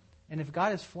Bible. And if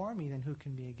God is for me, then who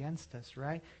can be against us,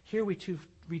 right? Here we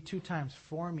read two times,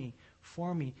 for me,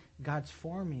 God's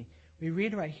for me. We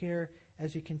read right here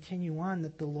as we continue on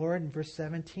that the Lord in verse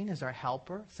 17 is our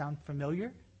helper. Sound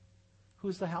familiar?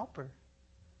 Who's the helper?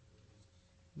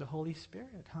 The Holy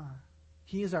Spirit, huh?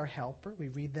 He is our helper. We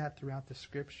read that throughout the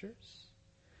Scriptures.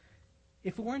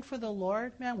 If it weren't for the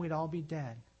Lord, man, we'd all be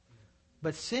dead.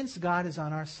 But since God is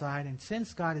on our side and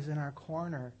since God is in our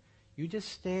corner, you just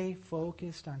stay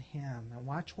focused on Him and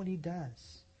watch what He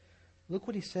does. Look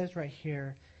what He says right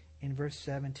here in verse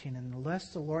 17. "And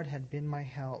unless the Lord had been my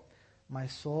help, my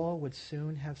soul would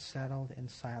soon have settled in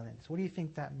silence." What do you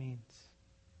think that means?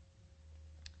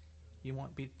 You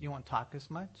won't talk as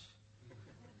much?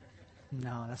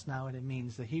 No, that's not what it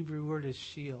means. The Hebrew word is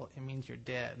shield. It means you're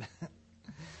dead.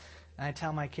 And I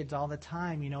tell my kids all the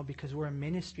time, because we're a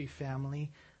ministry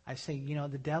family, I say,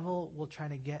 the devil will try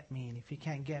to get me. And if he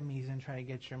can't get me, he's going to try to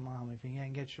get your mom. If he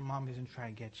can't get your mom, he's going to try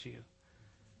to get you.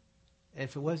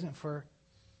 If it wasn't for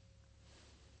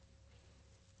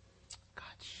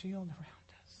God's shield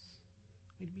around us,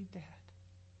 we'd be dead.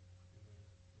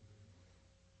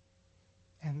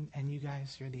 And you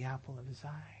guys, you're the apple of His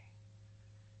eye.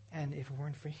 And if it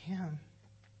weren't for Him,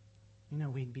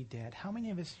 we'd be dead. How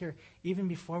many of us here, even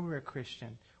before we were a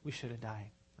Christian, we should have died,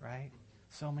 right?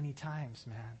 So many times,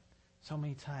 man. So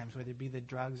many times, whether it be the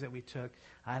drugs that we took,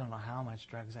 I don't know how much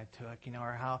drugs I took,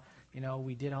 or how,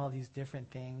 we did all these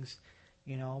different things,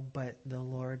 but the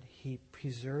Lord, He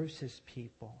preserves His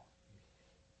people.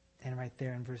 And right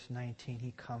there in verse 19,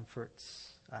 He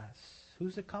comforts us.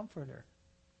 Who's the comforter?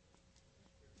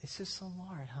 It's just the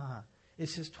Lord, huh?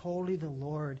 It's just totally the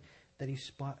Lord that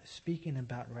he's speaking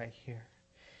about right here.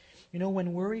 You know,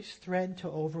 when worries threaten to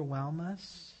overwhelm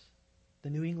us, the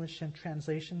New English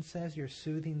Translation says, your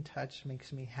soothing touch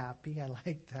makes me happy. I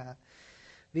like that.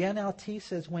 The NLT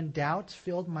says, when doubts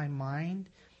filled my mind,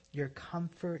 your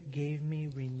comfort gave me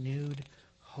renewed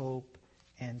hope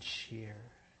and cheer.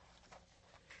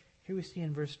 Here we see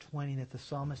in verse 20 that the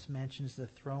psalmist mentions the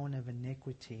throne of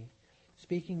iniquity.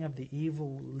 Speaking of the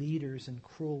evil leaders and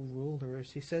cruel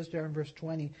rulers, he says there in verse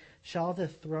 20, shall the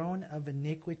throne of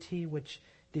iniquity which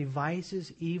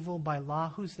devises evil by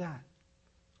law, who's that?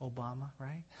 Obama,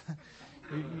 right?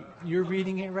 You're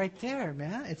reading it right there,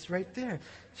 man. It's right there.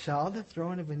 Shall the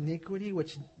throne of iniquity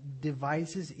which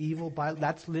devises evil by,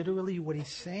 that's literally what he's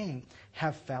saying,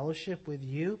 have fellowship with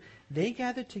you? They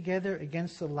gather together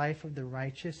against the life of the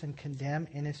righteous and condemn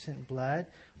innocent blood.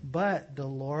 But the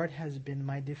Lord has been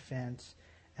my defense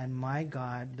and my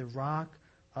God, the rock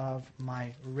of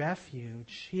my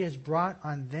refuge. He has brought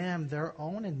on them their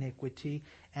own iniquity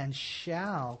and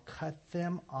shall cut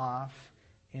them off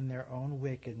in their own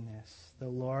wickedness. The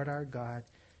Lord our God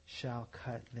shall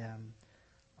cut them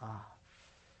off.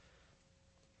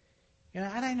 You know,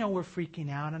 and I know we're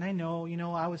freaking out, and I know, we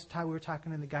were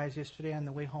talking to the guys yesterday on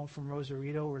the way home from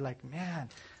Rosarito. We're like, man,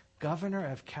 Governor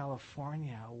of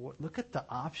California, look at the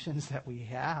options that we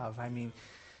have. I mean,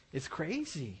 it's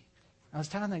crazy. I was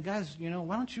telling the guys,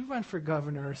 why don't you run for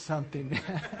governor or something?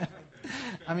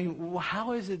 I mean,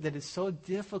 how is it that it's so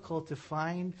difficult to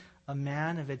find a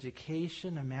man of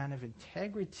education, a man of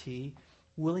integrity,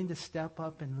 willing to step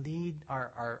up and lead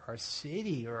our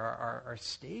city or our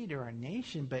state or our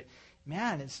nation? But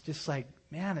man, it's just like,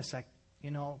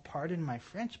 pardon my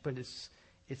French, but it's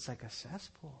like a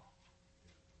cesspool.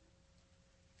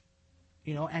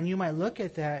 And you might look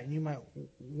at that and you might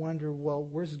wonder, well,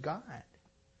 where's God?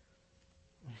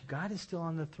 God is still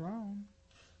on the throne.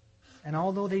 And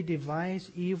although they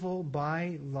devise evil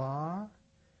by law,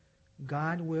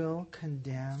 God will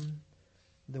condemn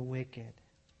the wicked.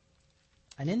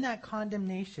 And in that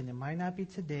condemnation, it might not be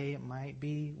today, it might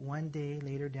be one day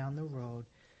later down the road,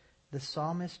 the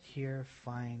psalmist here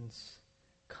finds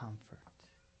comfort.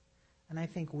 And I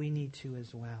think we need to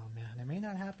as well, man. It may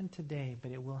not happen today,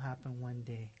 but it will happen one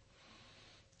day.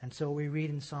 And so we read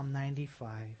in Psalm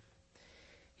 95,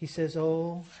 he says,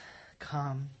 oh,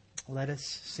 come, let us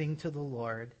sing to the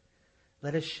Lord.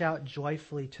 Let us shout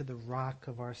joyfully to the rock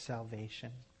of our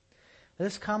salvation. Let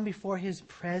us come before his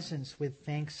presence with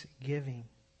thanksgiving.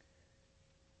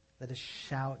 Let us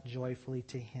shout joyfully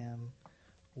to him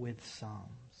with psalms.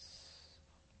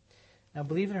 Now,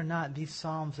 believe it or not, these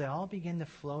psalms, they all begin to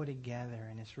flow together,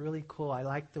 and it's really cool. I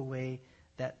like the way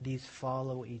that these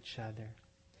follow each other.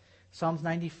 Psalms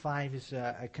 95 is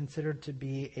considered to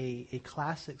be a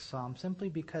classic psalm simply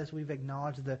because we've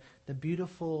acknowledged the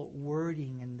beautiful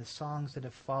wording and the songs that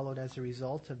have followed as a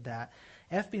result of that.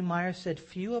 F.B. Meyer said,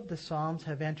 few of the psalms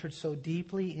have entered so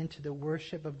deeply into the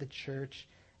worship of the church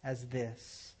as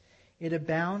this. It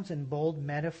abounds in bold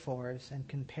metaphors and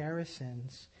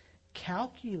comparisons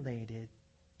calculated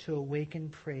to awaken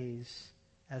praise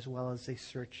as well as a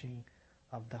searching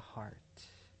of the heart.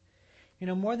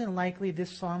 More than likely,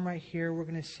 this psalm right here, we're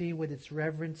going to see with its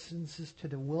references to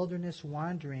the wilderness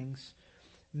wanderings,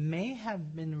 may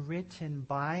have been written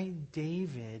by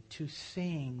David to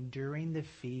sing during the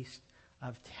Feast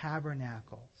of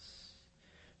Tabernacles.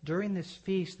 During this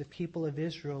feast, the people of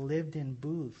Israel lived in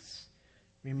booths,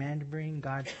 remembering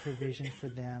God's provision for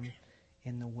them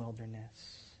in the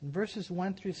wilderness. In verses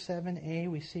 1 through 7a,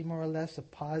 we see more or less a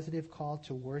positive call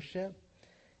to worship.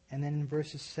 And then in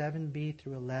verses 7b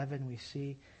through 11, we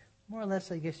see more or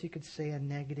less, I guess you could say, a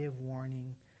negative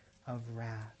warning of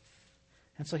wrath.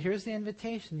 And so here's the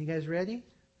invitation. You guys ready?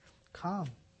 Come.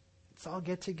 Let's all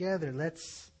get together.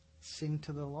 Let's sing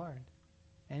to the Lord.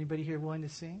 Anybody here willing to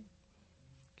sing?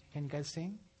 Can you guys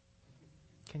sing?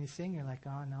 Can you sing? You're like,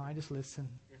 oh, no, I just listen.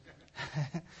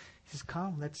 He says,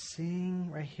 come, let's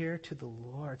sing right here to the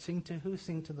Lord. Sing to who?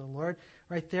 Sing to the Lord.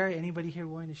 Right there, anybody here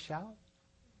willing to shout?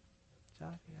 Yeah,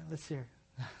 let's hear.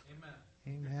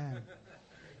 Amen. Amen.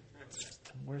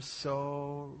 We're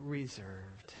so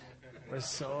reserved. We're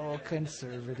so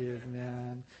conservative,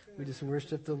 man. We just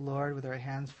worship the Lord with our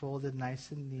hands folded nice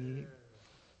and neat.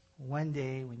 One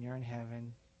day when you're in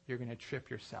heaven, you're going to trip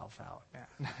yourself out,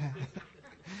 man.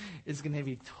 It's going to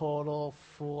be total,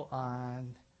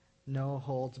 full-on, no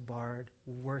holds barred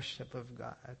worship of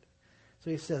God.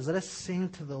 So he says, let us sing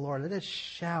to the Lord. Let us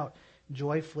shout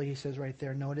joyfully, he says right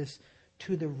there. Notice,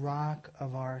 to the rock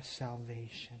of our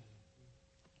salvation.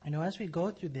 As we go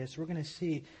through this, we're going to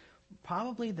see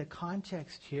probably the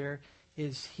context here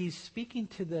is he's speaking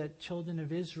to the children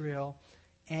of Israel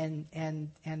and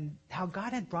how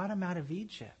God had brought them out of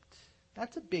Egypt.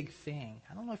 That's a big thing.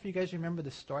 I don't know if you guys remember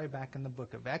the story back in the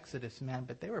book of Exodus, man,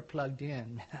 but they were plugged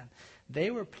in, man.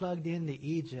 They were plugged into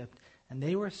Egypt, and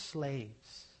they were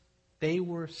slaves. They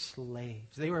were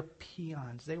slaves. They were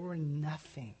peons. They were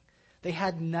nothing. They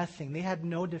had nothing. They had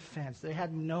no defense. They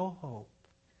had no hope.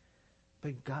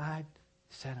 But God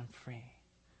set them free.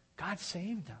 God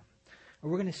saved them. And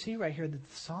we're going to see right here that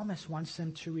the psalmist wants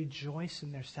them to rejoice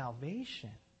in their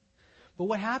salvation. But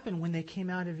what happened when they came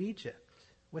out of Egypt?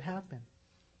 What happened?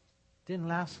 Didn't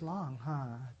last long, huh?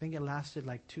 I think it lasted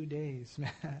like 2 days,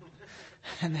 man.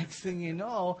 And next thing you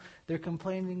know, they're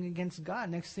complaining against God.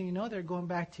 Next thing you know, they're going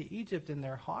back to Egypt in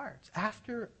their hearts.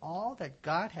 After all that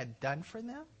God had done for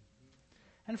them.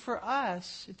 And for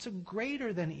us, it's a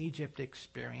greater than Egypt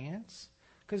experience.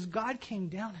 Because God came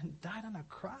down and died on a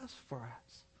cross for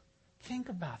us. Think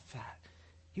about that.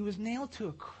 He was nailed to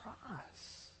a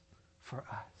cross for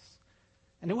us.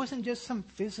 And it wasn't just some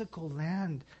physical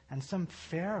land and some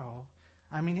Pharaoh.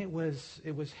 I mean, it was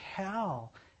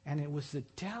hell, and it was the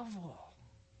devil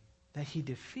that he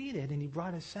defeated, and he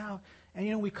brought us out. And,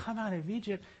 you know, we come out of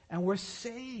Egypt, and we're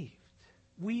saved.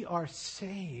 We are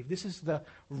saved. This is the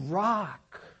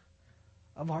rock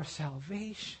of our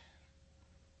salvation.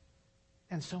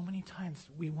 And so many times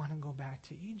we want to go back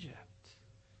to Egypt.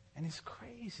 And it's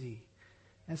crazy.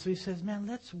 And so he says, man,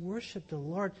 let's worship the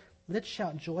Lord. Let's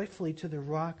shout joyfully to the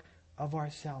rock of our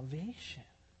salvation.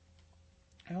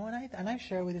 And I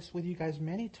share this with you guys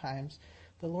many times.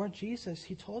 The Lord Jesus,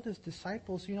 he told his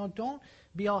disciples, you know, don't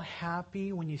be all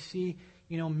happy when you see,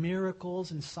 you know,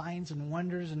 miracles and signs and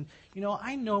wonders. And, you know,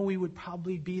 I know we would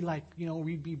probably be like, you know,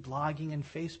 we'd be blogging and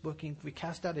Facebooking. If we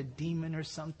cast out a demon or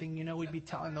something, you know, we'd be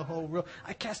telling the whole world,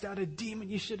 I cast out a demon,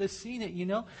 you should have seen it, you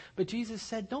know. But Jesus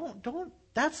said, don't,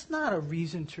 that's not a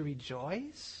reason to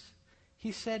rejoice.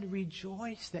 He said,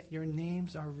 rejoice that your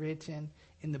names are written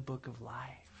in the book of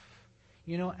life.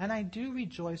 You know, and I do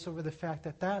rejoice over the fact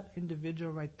that that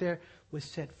individual right there was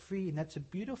set free, and that's a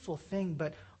beautiful thing,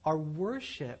 but our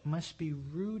worship must be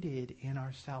rooted in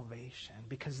our salvation,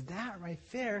 because that right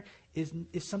there is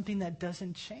something that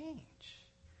doesn't change.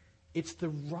 It's the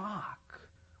rock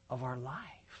of our life.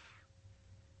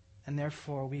 And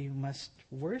therefore we must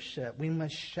worship, we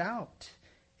must shout.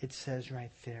 It says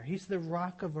right there. He's the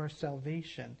rock of our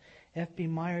salvation. F.B.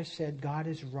 Myers said, God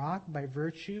is rock by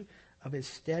virtue of his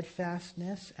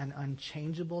steadfastness and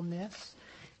unchangeableness.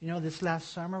 You know, this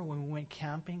last summer when we went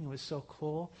camping, it was so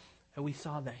cool. And we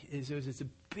saw that there was this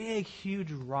big,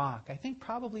 huge rock. I think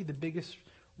probably the biggest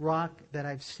rock that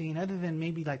I've seen, other than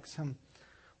maybe like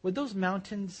would those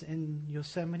mountains in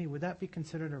Yosemite, would that be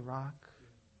considered a rock?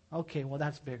 Okay, well,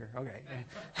 that's bigger. Okay.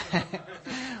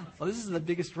 Well, this is the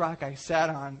biggest rock I sat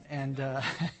on, and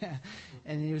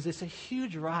it was just a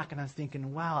huge rock, and I was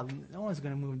thinking, wow, no one's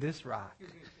going to move this rock.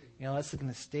 You know, it's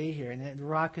going to stay here. And the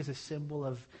rock is a symbol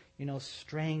of, you know,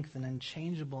 strength and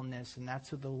unchangeableness, and that's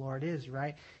who the Lord is,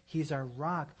 right? He's our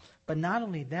rock. But not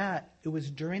only that, it was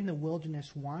during the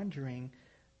wilderness wandering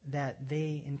that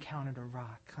they encountered a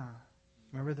rock, huh?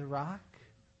 Remember the rock?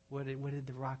 What did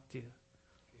the rock do?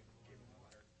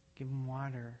 Give them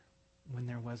water when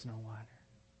there was no water.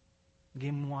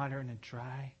 Give them water in a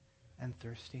dry and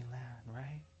thirsty land,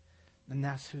 right? And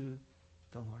that's who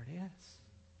the Lord is.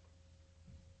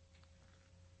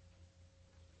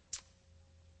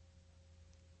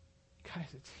 Guys,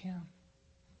 it's him.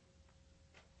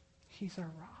 He's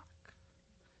our rock.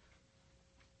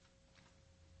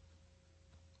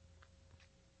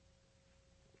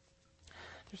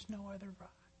 There's no other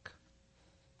rock.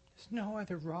 There's no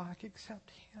other rock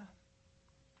except him.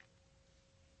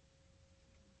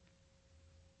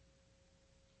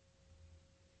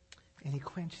 And he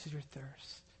quenches your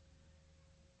thirst.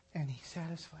 And he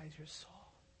satisfies your soul.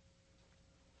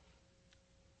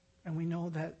 And we know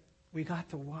that we got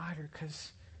the water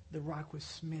because the rock was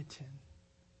smitten.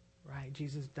 Right?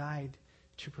 Jesus died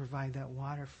to provide that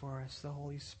water for us. The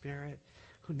Holy Spirit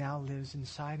who now lives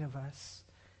inside of us.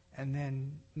 And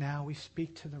then now we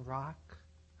speak to the rock.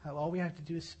 All we have to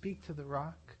do is speak to the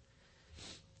rock.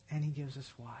 And he gives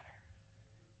us water.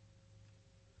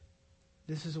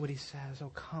 This is what he says.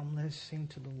 Oh, come, let us sing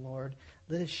to the Lord.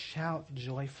 Let us shout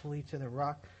joyfully to the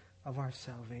rock of our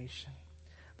salvation.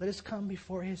 Let us come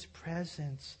before his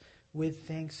presence with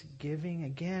thanksgiving.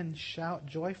 Again, shout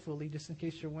joyfully. Just in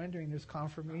case you're wondering, there's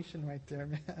confirmation right there,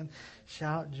 man.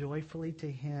 Shout joyfully to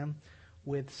him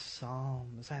with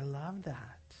psalms. I love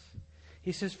that.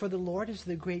 He says, for the Lord is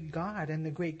the great God and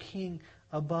the great King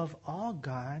above all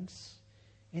gods.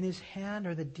 In his hand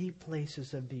are the deep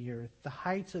places of the earth. The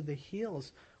heights of the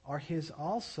hills are his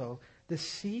also. The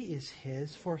sea is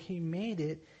his, for he made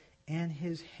it, and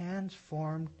his hands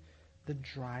formed the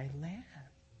dry land.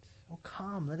 Oh,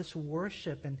 come, let us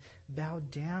worship and bow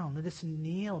down. Let us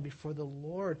kneel before the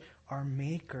Lord, our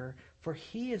Maker, for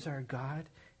he is our God,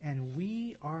 and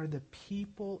we are the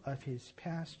people of his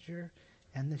pasture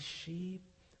and the sheep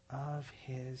of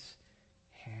his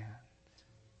hand.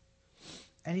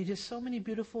 And he does so many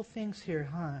beautiful things here,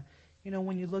 huh? You know,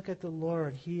 when you look at the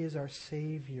Lord, he is our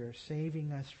Savior,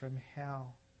 saving us from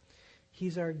hell.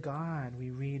 He's our God,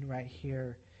 we read right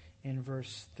here in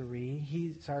verse 3.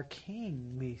 He's our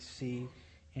King, we see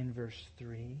in verse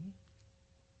 3.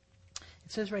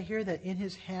 It says right here that in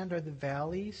his hand are the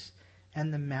valleys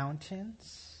and the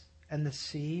mountains and the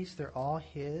seas. They're all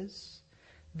his.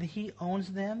 He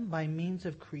owns them by means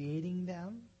of creating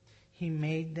them. He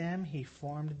made them. He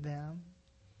formed them.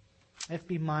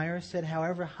 F.B. Meyer said,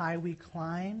 however high we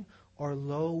climb or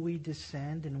low we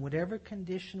descend, in whatever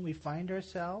condition we find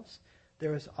ourselves,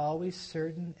 there is always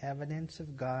certain evidence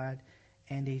of God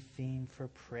and a theme for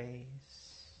praise.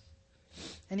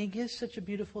 And he gives such a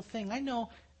beautiful thing. I know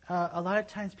a lot of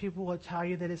times people will tell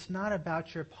you that it's not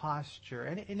about your posture.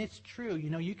 And it's true.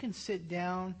 You know, you can sit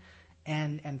down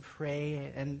and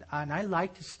pray. And I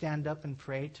like to stand up and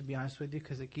pray, to be honest with you,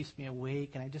 because it keeps me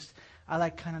awake. And I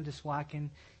like kind of just walking,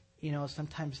 you know,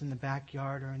 sometimes in the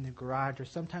backyard or in the garage. Or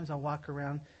sometimes I'll walk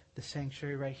around the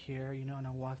sanctuary right here, you know, and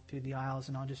I'll walk through the aisles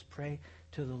and I'll just pray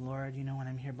to the Lord, you know, when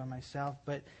I'm here by myself.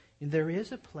 But there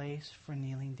is a place for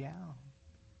kneeling down.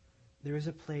 There is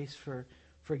a place for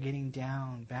getting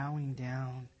down, bowing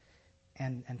down,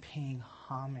 and paying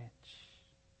homage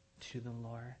to the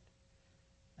Lord.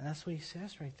 And that's what he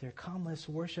says right there. Come, let's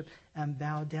worship and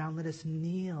bow down. Let us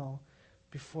kneel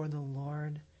before the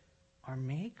Lord, our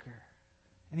Maker.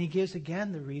 And he gives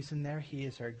again the reason there. He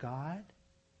is our God.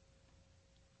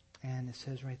 And it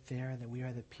says right there that we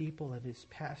are the people of his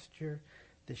pasture,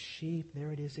 the sheep,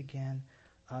 there it is again,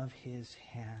 of his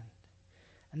hand.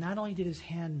 And not only did his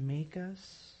hand make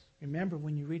us, remember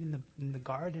when you read in the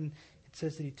garden, it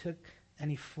says that he took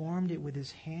and he formed it with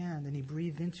his hand and he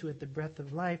breathed into it the breath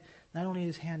of life. Not only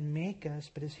does his hand make us,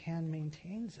 but his hand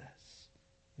maintains us.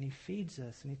 And he feeds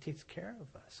us and he takes care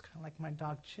of us. Kind of like my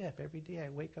dog Chip. Every day I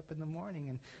wake up in the morning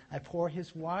and I pour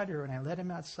his water and I let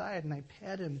him outside and I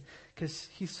pet him because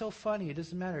he's so funny. It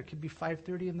doesn't matter. It could be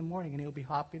 5:30 in the morning and he'll be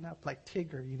hopping up like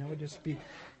Tigger. You know, he'll just be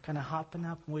kind of hopping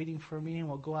up waiting for me, and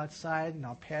we'll go outside and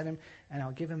I'll pet him and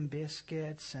I'll give him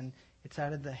biscuits, and it's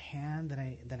out of the hand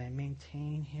that I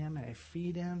maintain him and I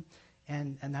feed him.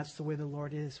 And that's the way the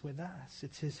Lord is with us.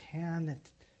 It's his hand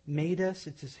that made us.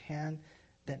 It's his hand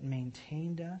that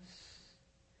maintained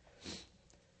us.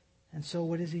 And so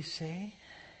what does he say?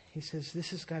 He says,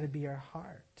 this has got to be our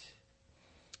heart.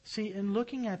 See, in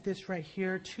looking at this right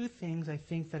here, two things I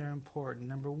think that are important.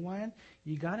 Number one,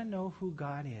 you got to know who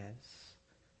God is.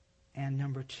 And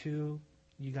number two,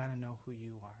 you got to know who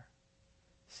you are.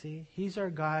 See, he's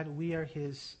our God. We are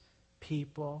his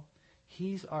people.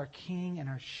 He's our king and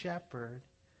our shepherd.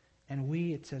 And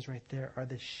we, it says right there, are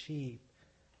the sheep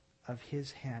of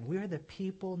his hand. We are the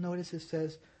people, notice it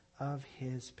says, of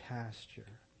his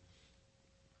pasture.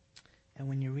 And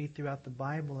when you read throughout the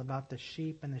Bible about the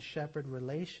sheep and the shepherd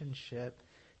relationship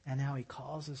and how he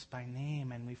calls us by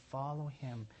name and we follow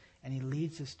him and he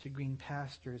leads us to green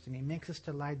pastures and he makes us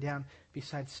to lie down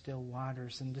beside still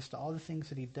waters and just all the things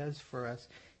that he does for us.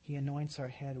 He anoints our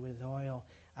head with oil.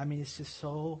 I mean, it's just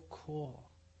so cool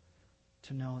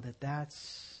to know that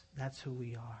that's who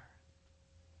we are.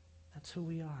 That's who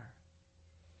we are.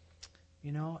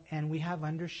 You know, and we have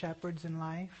under-shepherds in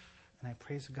life, and I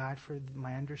praise God for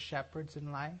my under-shepherds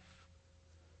in life.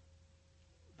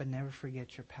 But never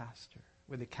forget your pastor,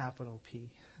 with a capital P,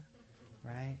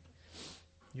 right?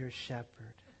 Your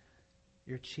shepherd,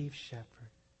 your chief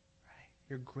shepherd, right?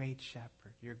 Your great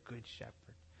shepherd, your good shepherd.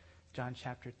 John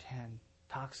chapter 10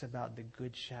 talks about the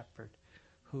good shepherd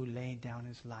who laid down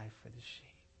his life for the sheep.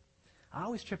 I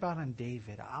always trip out on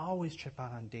David.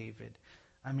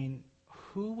 I mean,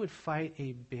 who would fight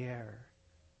a bear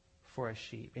for a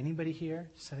sheep? Anybody here?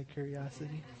 Just out of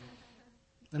curiosity?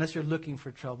 Unless you're looking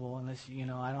for trouble, unless, you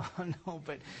know, I don't know.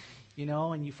 But, you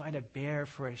know, and you fight a bear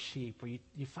for a sheep. Or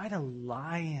you fight a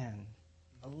lion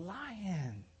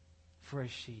for a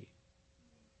sheep.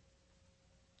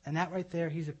 And that right there,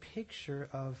 he's a picture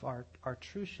of our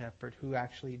true shepherd who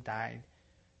actually died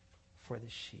for the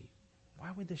sheep.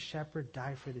 Why would the shepherd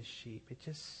die for the sheep? It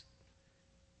just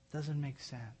doesn't make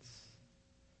sense.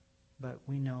 But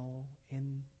we know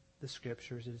in the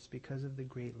scriptures it's because of the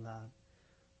great love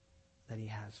that he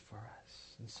has for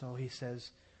us. And so he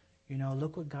says, you know,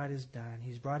 look what God has done.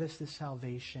 He's brought us this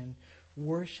salvation.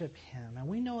 worship Him. And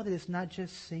we know that it's not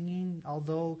just singing,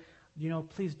 although,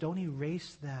 please don't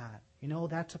erase that.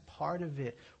 That's a part of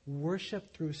it.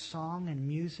 Worship through song and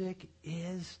music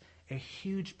is a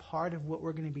huge part of what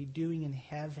we're going to be doing in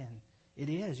heaven. It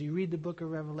is. You read the book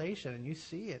of Revelation and you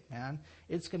see it, man.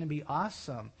 It's going to be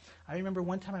awesome. I remember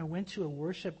one time I went to a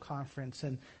worship conference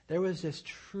and there was this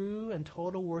true and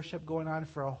total worship going on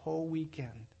for a whole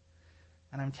weekend.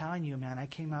 And I'm telling you, man, I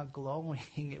came out glowing.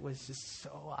 It was just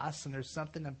so awesome. There's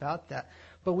something about that.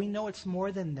 But we know it's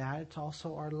more than that. It's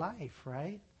also our life,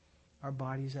 right? Our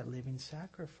body's that living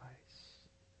sacrifice.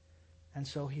 And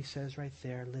so he says right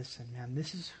there, listen, man,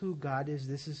 this is who God is.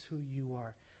 This is who you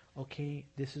are. Okay,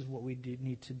 this is what we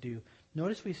need to do.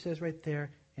 Notice what he says right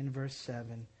there in verse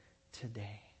 7,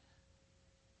 today.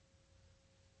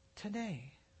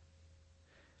 Today.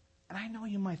 And I know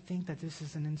you might think that this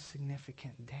is an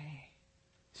insignificant day.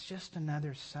 It's just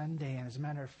another Sunday, and as a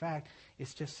matter of fact,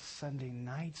 it's just a Sunday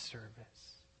night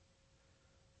service.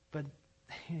 But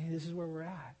this is where we're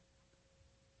at.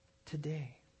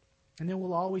 Today. And there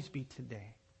will always be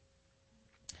today.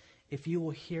 If you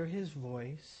will hear His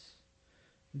voice,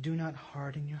 do not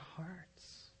harden your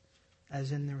hearts,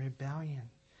 as in the rebellion,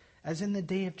 as in the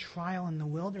day of trial in the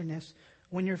wilderness,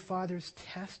 when your fathers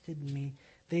tested me.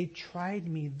 They tried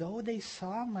me, though they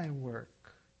saw my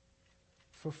work.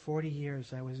 For 40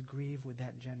 years I was grieved with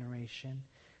that generation,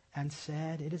 and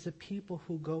said, it is a people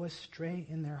who go astray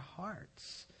in their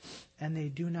hearts, and they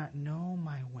do not know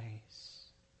my ways.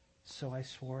 So I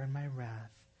swore in my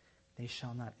wrath, they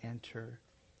shall not enter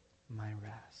my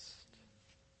rest.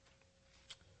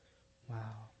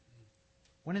 Wow.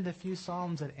 One of the few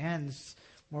Psalms that ends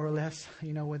more or less,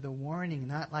 with a warning,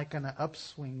 not like on an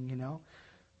upswing,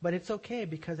 But it's okay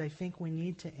because I think we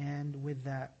need to end with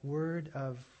that word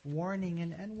of warning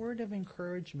and word of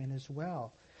encouragement as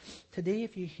well. Today,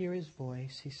 if you hear His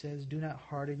voice, He says, do not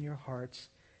harden your hearts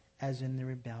as in the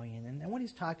rebellion. And what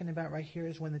He's talking about right here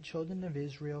is when the children of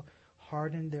Israel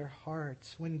hardened their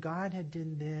hearts. When God had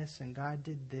done this, and God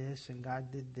did this, and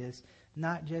God did this,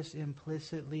 not just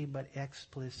implicitly, but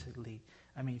explicitly.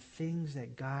 I mean, things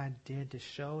that God did to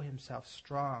show Himself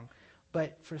strong.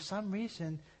 But for some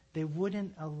reason, they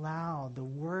wouldn't allow the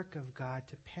work of God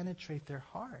to penetrate their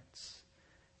hearts.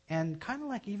 And kind of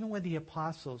like even with the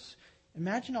apostles,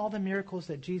 imagine all the miracles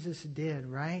that Jesus did,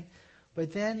 right?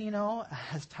 But then,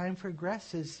 as time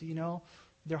progresses,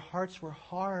 their hearts were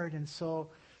hard. And so,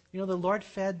 the Lord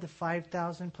fed the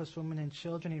 5,000 plus women and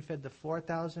children. He fed the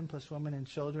 4,000 plus women and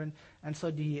children. And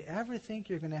so do you ever think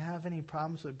you're going to have any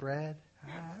problems with bread?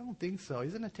 I don't think so.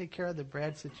 He's going to take care of the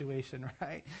bread situation,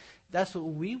 right? That's what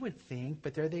we would think.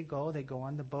 But there they go. They go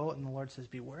on the boat, and the Lord says,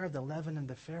 beware of the leaven of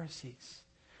the Pharisees.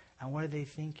 And what are they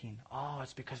thinking? Oh,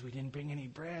 it's because we didn't bring any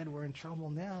bread. We're in trouble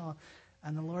now.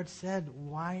 And the Lord said,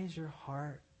 why is your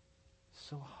heart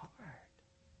so hard?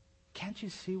 Can't you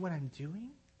see what I'm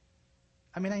doing?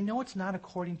 I mean, I know it's not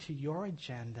according to your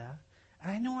agenda, and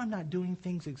I know I'm not doing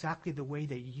things exactly the way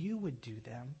that you would do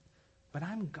them, but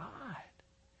I'm God,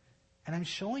 and I'm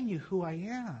showing you who I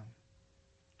am.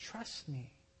 Trust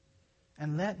me,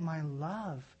 and let my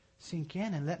love sink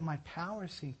in, and let my power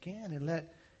sink in, and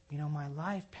let, my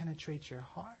life penetrate your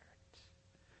heart.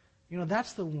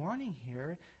 That's the warning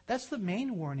here. That's the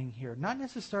main warning here. Not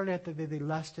necessarily that they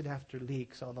lusted after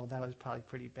leeks, although that was probably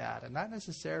pretty bad. And not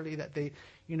necessarily that they,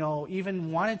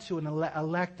 even wanted to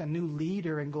elect a new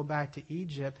leader and go back to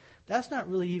Egypt. That's not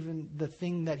really even the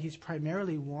thing that he's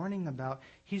primarily warning about.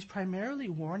 He's primarily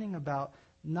warning about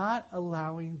not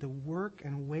allowing the work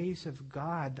and ways of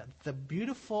God, the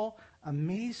beautiful,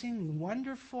 amazing,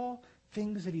 wonderful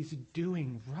things that He's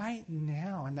doing right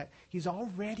now and that He's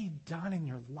already done in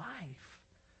your life,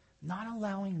 not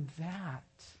allowing that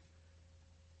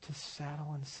to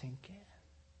settle and sink in.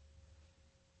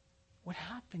 What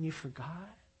happened? You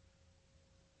forgot?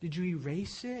 Did you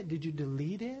erase it? Did you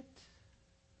delete it?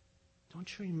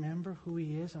 Don't you remember who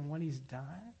He is and what He's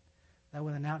done? That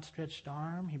with an outstretched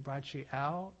arm, He brought you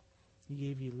out. He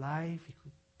gave you life. He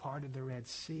parted the Red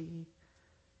Sea.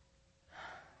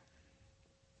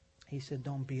 He said,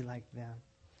 don't be like them.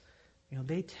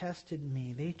 They tested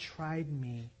me. They tried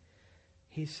me.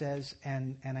 He says,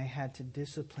 and I had to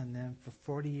discipline them. For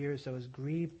 40 years I was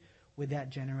grieved with that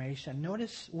generation.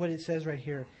 Notice what it says right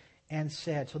here, and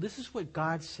said. So this is what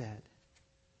God said.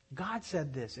 God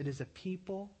said this. It is a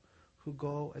people who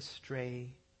go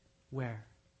astray where?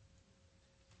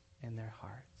 In their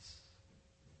hearts.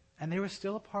 And they were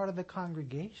still a part of the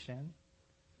congregation.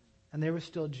 And they were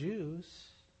still Jews.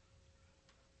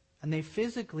 And they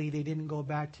didn't go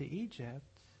back to Egypt,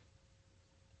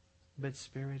 but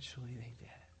spiritually they did.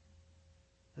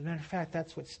 As a matter of fact,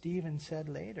 that's what Stephen said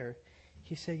later.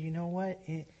 He said, you know what?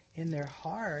 In their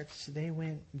hearts, they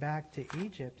went back to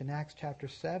Egypt in Acts chapter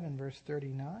 7, verse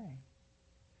 39.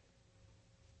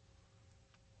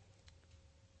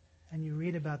 And you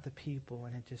read about the people,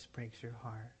 and it just breaks your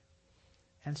heart.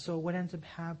 And so what ends up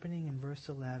happening in verse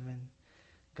 11,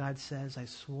 God says, I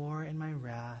swore in my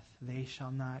wrath, they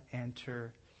shall not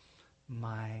enter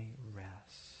my rest.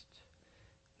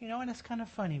 You know, and it's kind of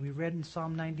funny. We read in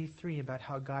Psalm 93 about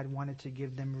how God wanted to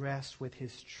give them rest with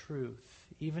His truth,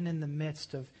 even in the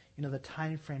midst of, the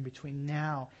time frame between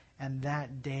now and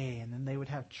that day. And then they would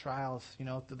have trials,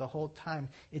 through the whole time.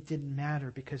 It didn't matter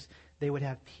because they would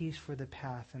have peace for the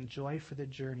path and joy for the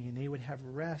journey, and they would have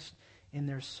rest in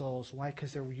their souls. Why?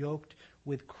 Because they're yoked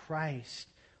with Christ.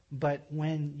 But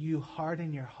when you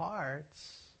harden your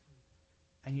hearts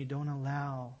and you don't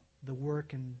allow the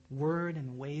work and word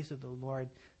and ways of the Lord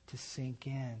to sink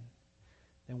in,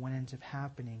 then what ends up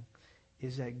happening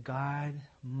is that God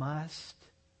must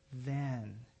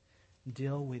then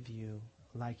deal with you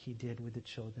like He did with the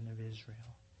children of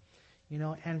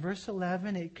Israel. And verse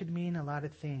 11, it could mean a lot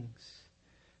of things.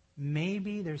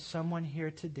 Maybe there's someone here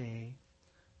today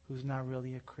who's not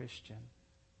really a Christian.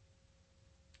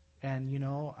 And,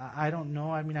 I don't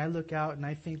know. I mean, I look out and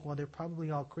I think, well, they're probably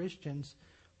all Christians,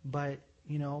 but,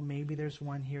 maybe there's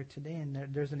one here today, and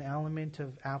there's an element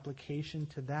of application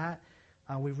to that.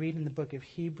 We read in the book of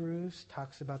Hebrews,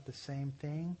 talks about the same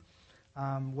thing.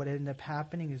 What ended up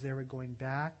happening is they were going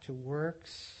back to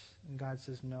works, and God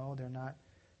says, no, they're not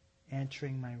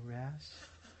entering my rest.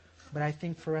 But I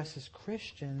think for us as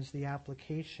Christians, the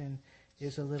application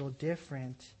is a little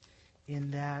different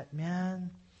in that,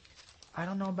 man, I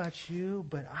don't know about you,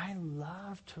 but I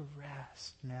love to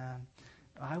rest, man.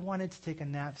 I wanted to take a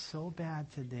nap so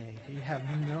bad today. You have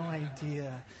no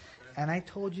idea. And I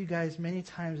told you guys many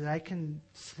times that I can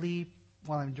sleep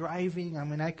while I'm driving. I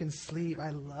mean, I can sleep.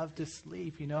 I love to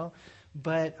sleep,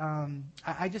 But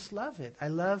I just love it. I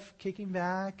love kicking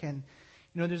back. And,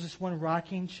 there's this one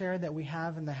rocking chair that we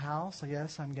have in the house. I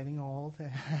guess I'm getting old.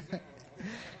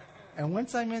 And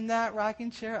once I'm in that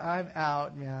rocking chair, I'm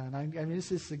out, man. I mean,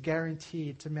 this is a guarantee.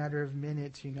 It's a matter of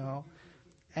minutes,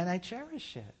 And I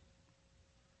cherish it.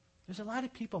 There's a lot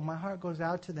of people, my heart goes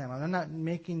out to them. I'm not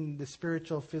making the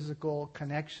spiritual, physical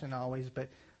connection always, but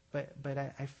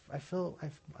I feel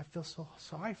so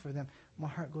sorry for them. My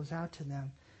heart goes out to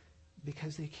them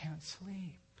because they can't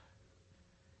sleep.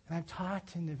 And I've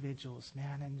talked to individuals,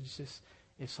 man, and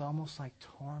it's almost like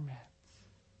torment.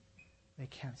 They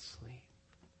can't sleep.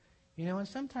 And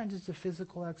sometimes it's a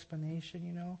physical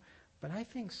explanation, but I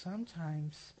think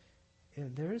sometimes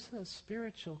there's a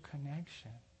spiritual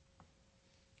connection.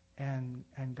 And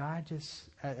God just,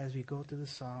 as we go through the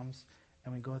Psalms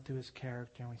and we go through His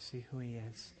character and we see who He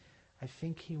is, I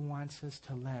think He wants us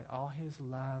to let all His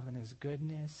love and His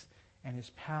goodness and His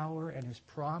power and His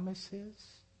promises,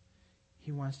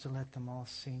 He wants to let them all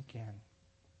sink in.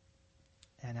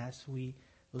 And as we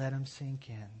let them sink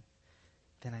in,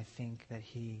 then I think that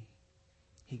He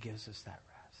gives us that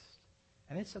rest.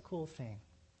 And it's a cool thing.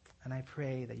 And I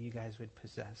pray that you guys would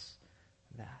possess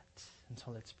that. And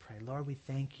so let's pray. Lord, we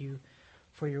thank You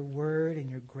for Your word and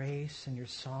Your grace and Your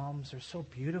psalms. They're so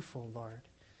beautiful, Lord.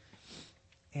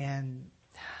 And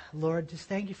Lord, just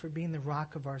thank You for being the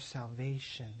rock of our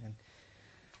salvation. And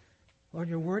Lord,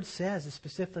 Your word says, it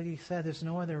specifically said, there's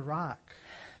no other rock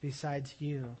besides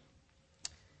You.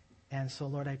 And so,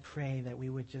 Lord, I pray that we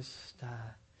would just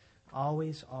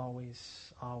always,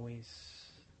 always, always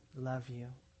love You,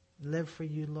 live for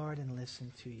You, Lord, and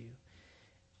listen to You.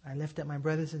 I lift up my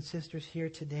brothers and sisters here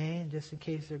today, and just in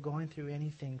case they're going through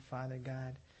anything, Father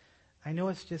God, I know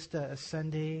it's just a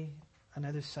Sunday,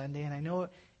 another Sunday, and I know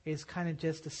it's kind of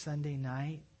just a Sunday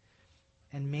night,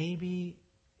 and maybe,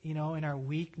 in our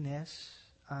weakness,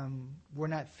 we're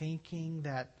not thinking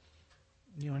that,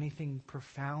 anything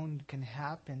profound can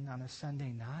happen on a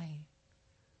Sunday night,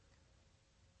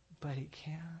 but it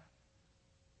can.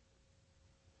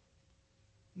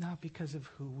 Not because of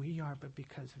who we are, but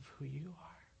because of who You are.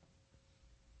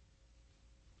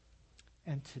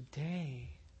 And today,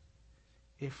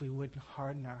 if we wouldn't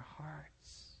harden our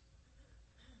hearts,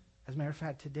 as a matter of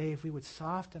fact, today, if we would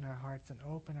soften our hearts and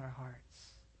open our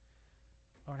hearts,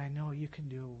 Lord, I know You can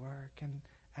do a work. And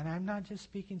I'm not just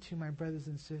speaking to my brothers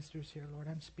and sisters here, Lord,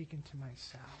 I'm speaking to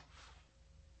myself.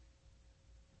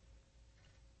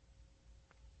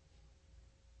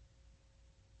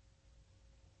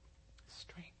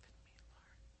 Strengthen me, Lord.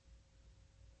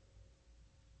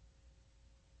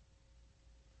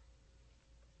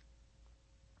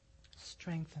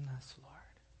 Strengthen us, Lord.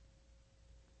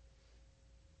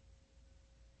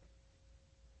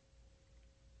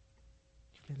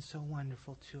 been so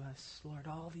wonderful to us, Lord,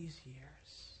 all these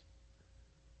years.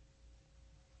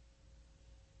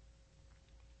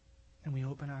 And we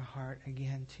open our heart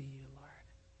again to you, Lord.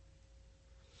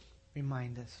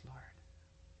 Remind us, Lord.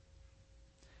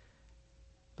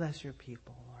 Bless your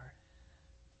people, Lord.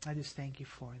 I just thank you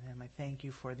for them. I thank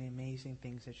you for the amazing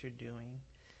things that you're doing.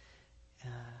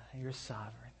 You're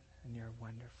sovereign and you're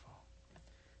wonderful.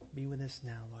 Be with us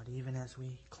now, Lord, even as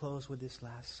we close with this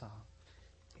last song.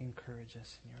 Encourage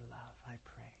us in your love, I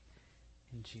pray.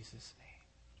 In Jesus'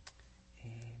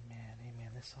 name. Amen.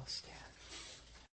 Amen. Let's all stand.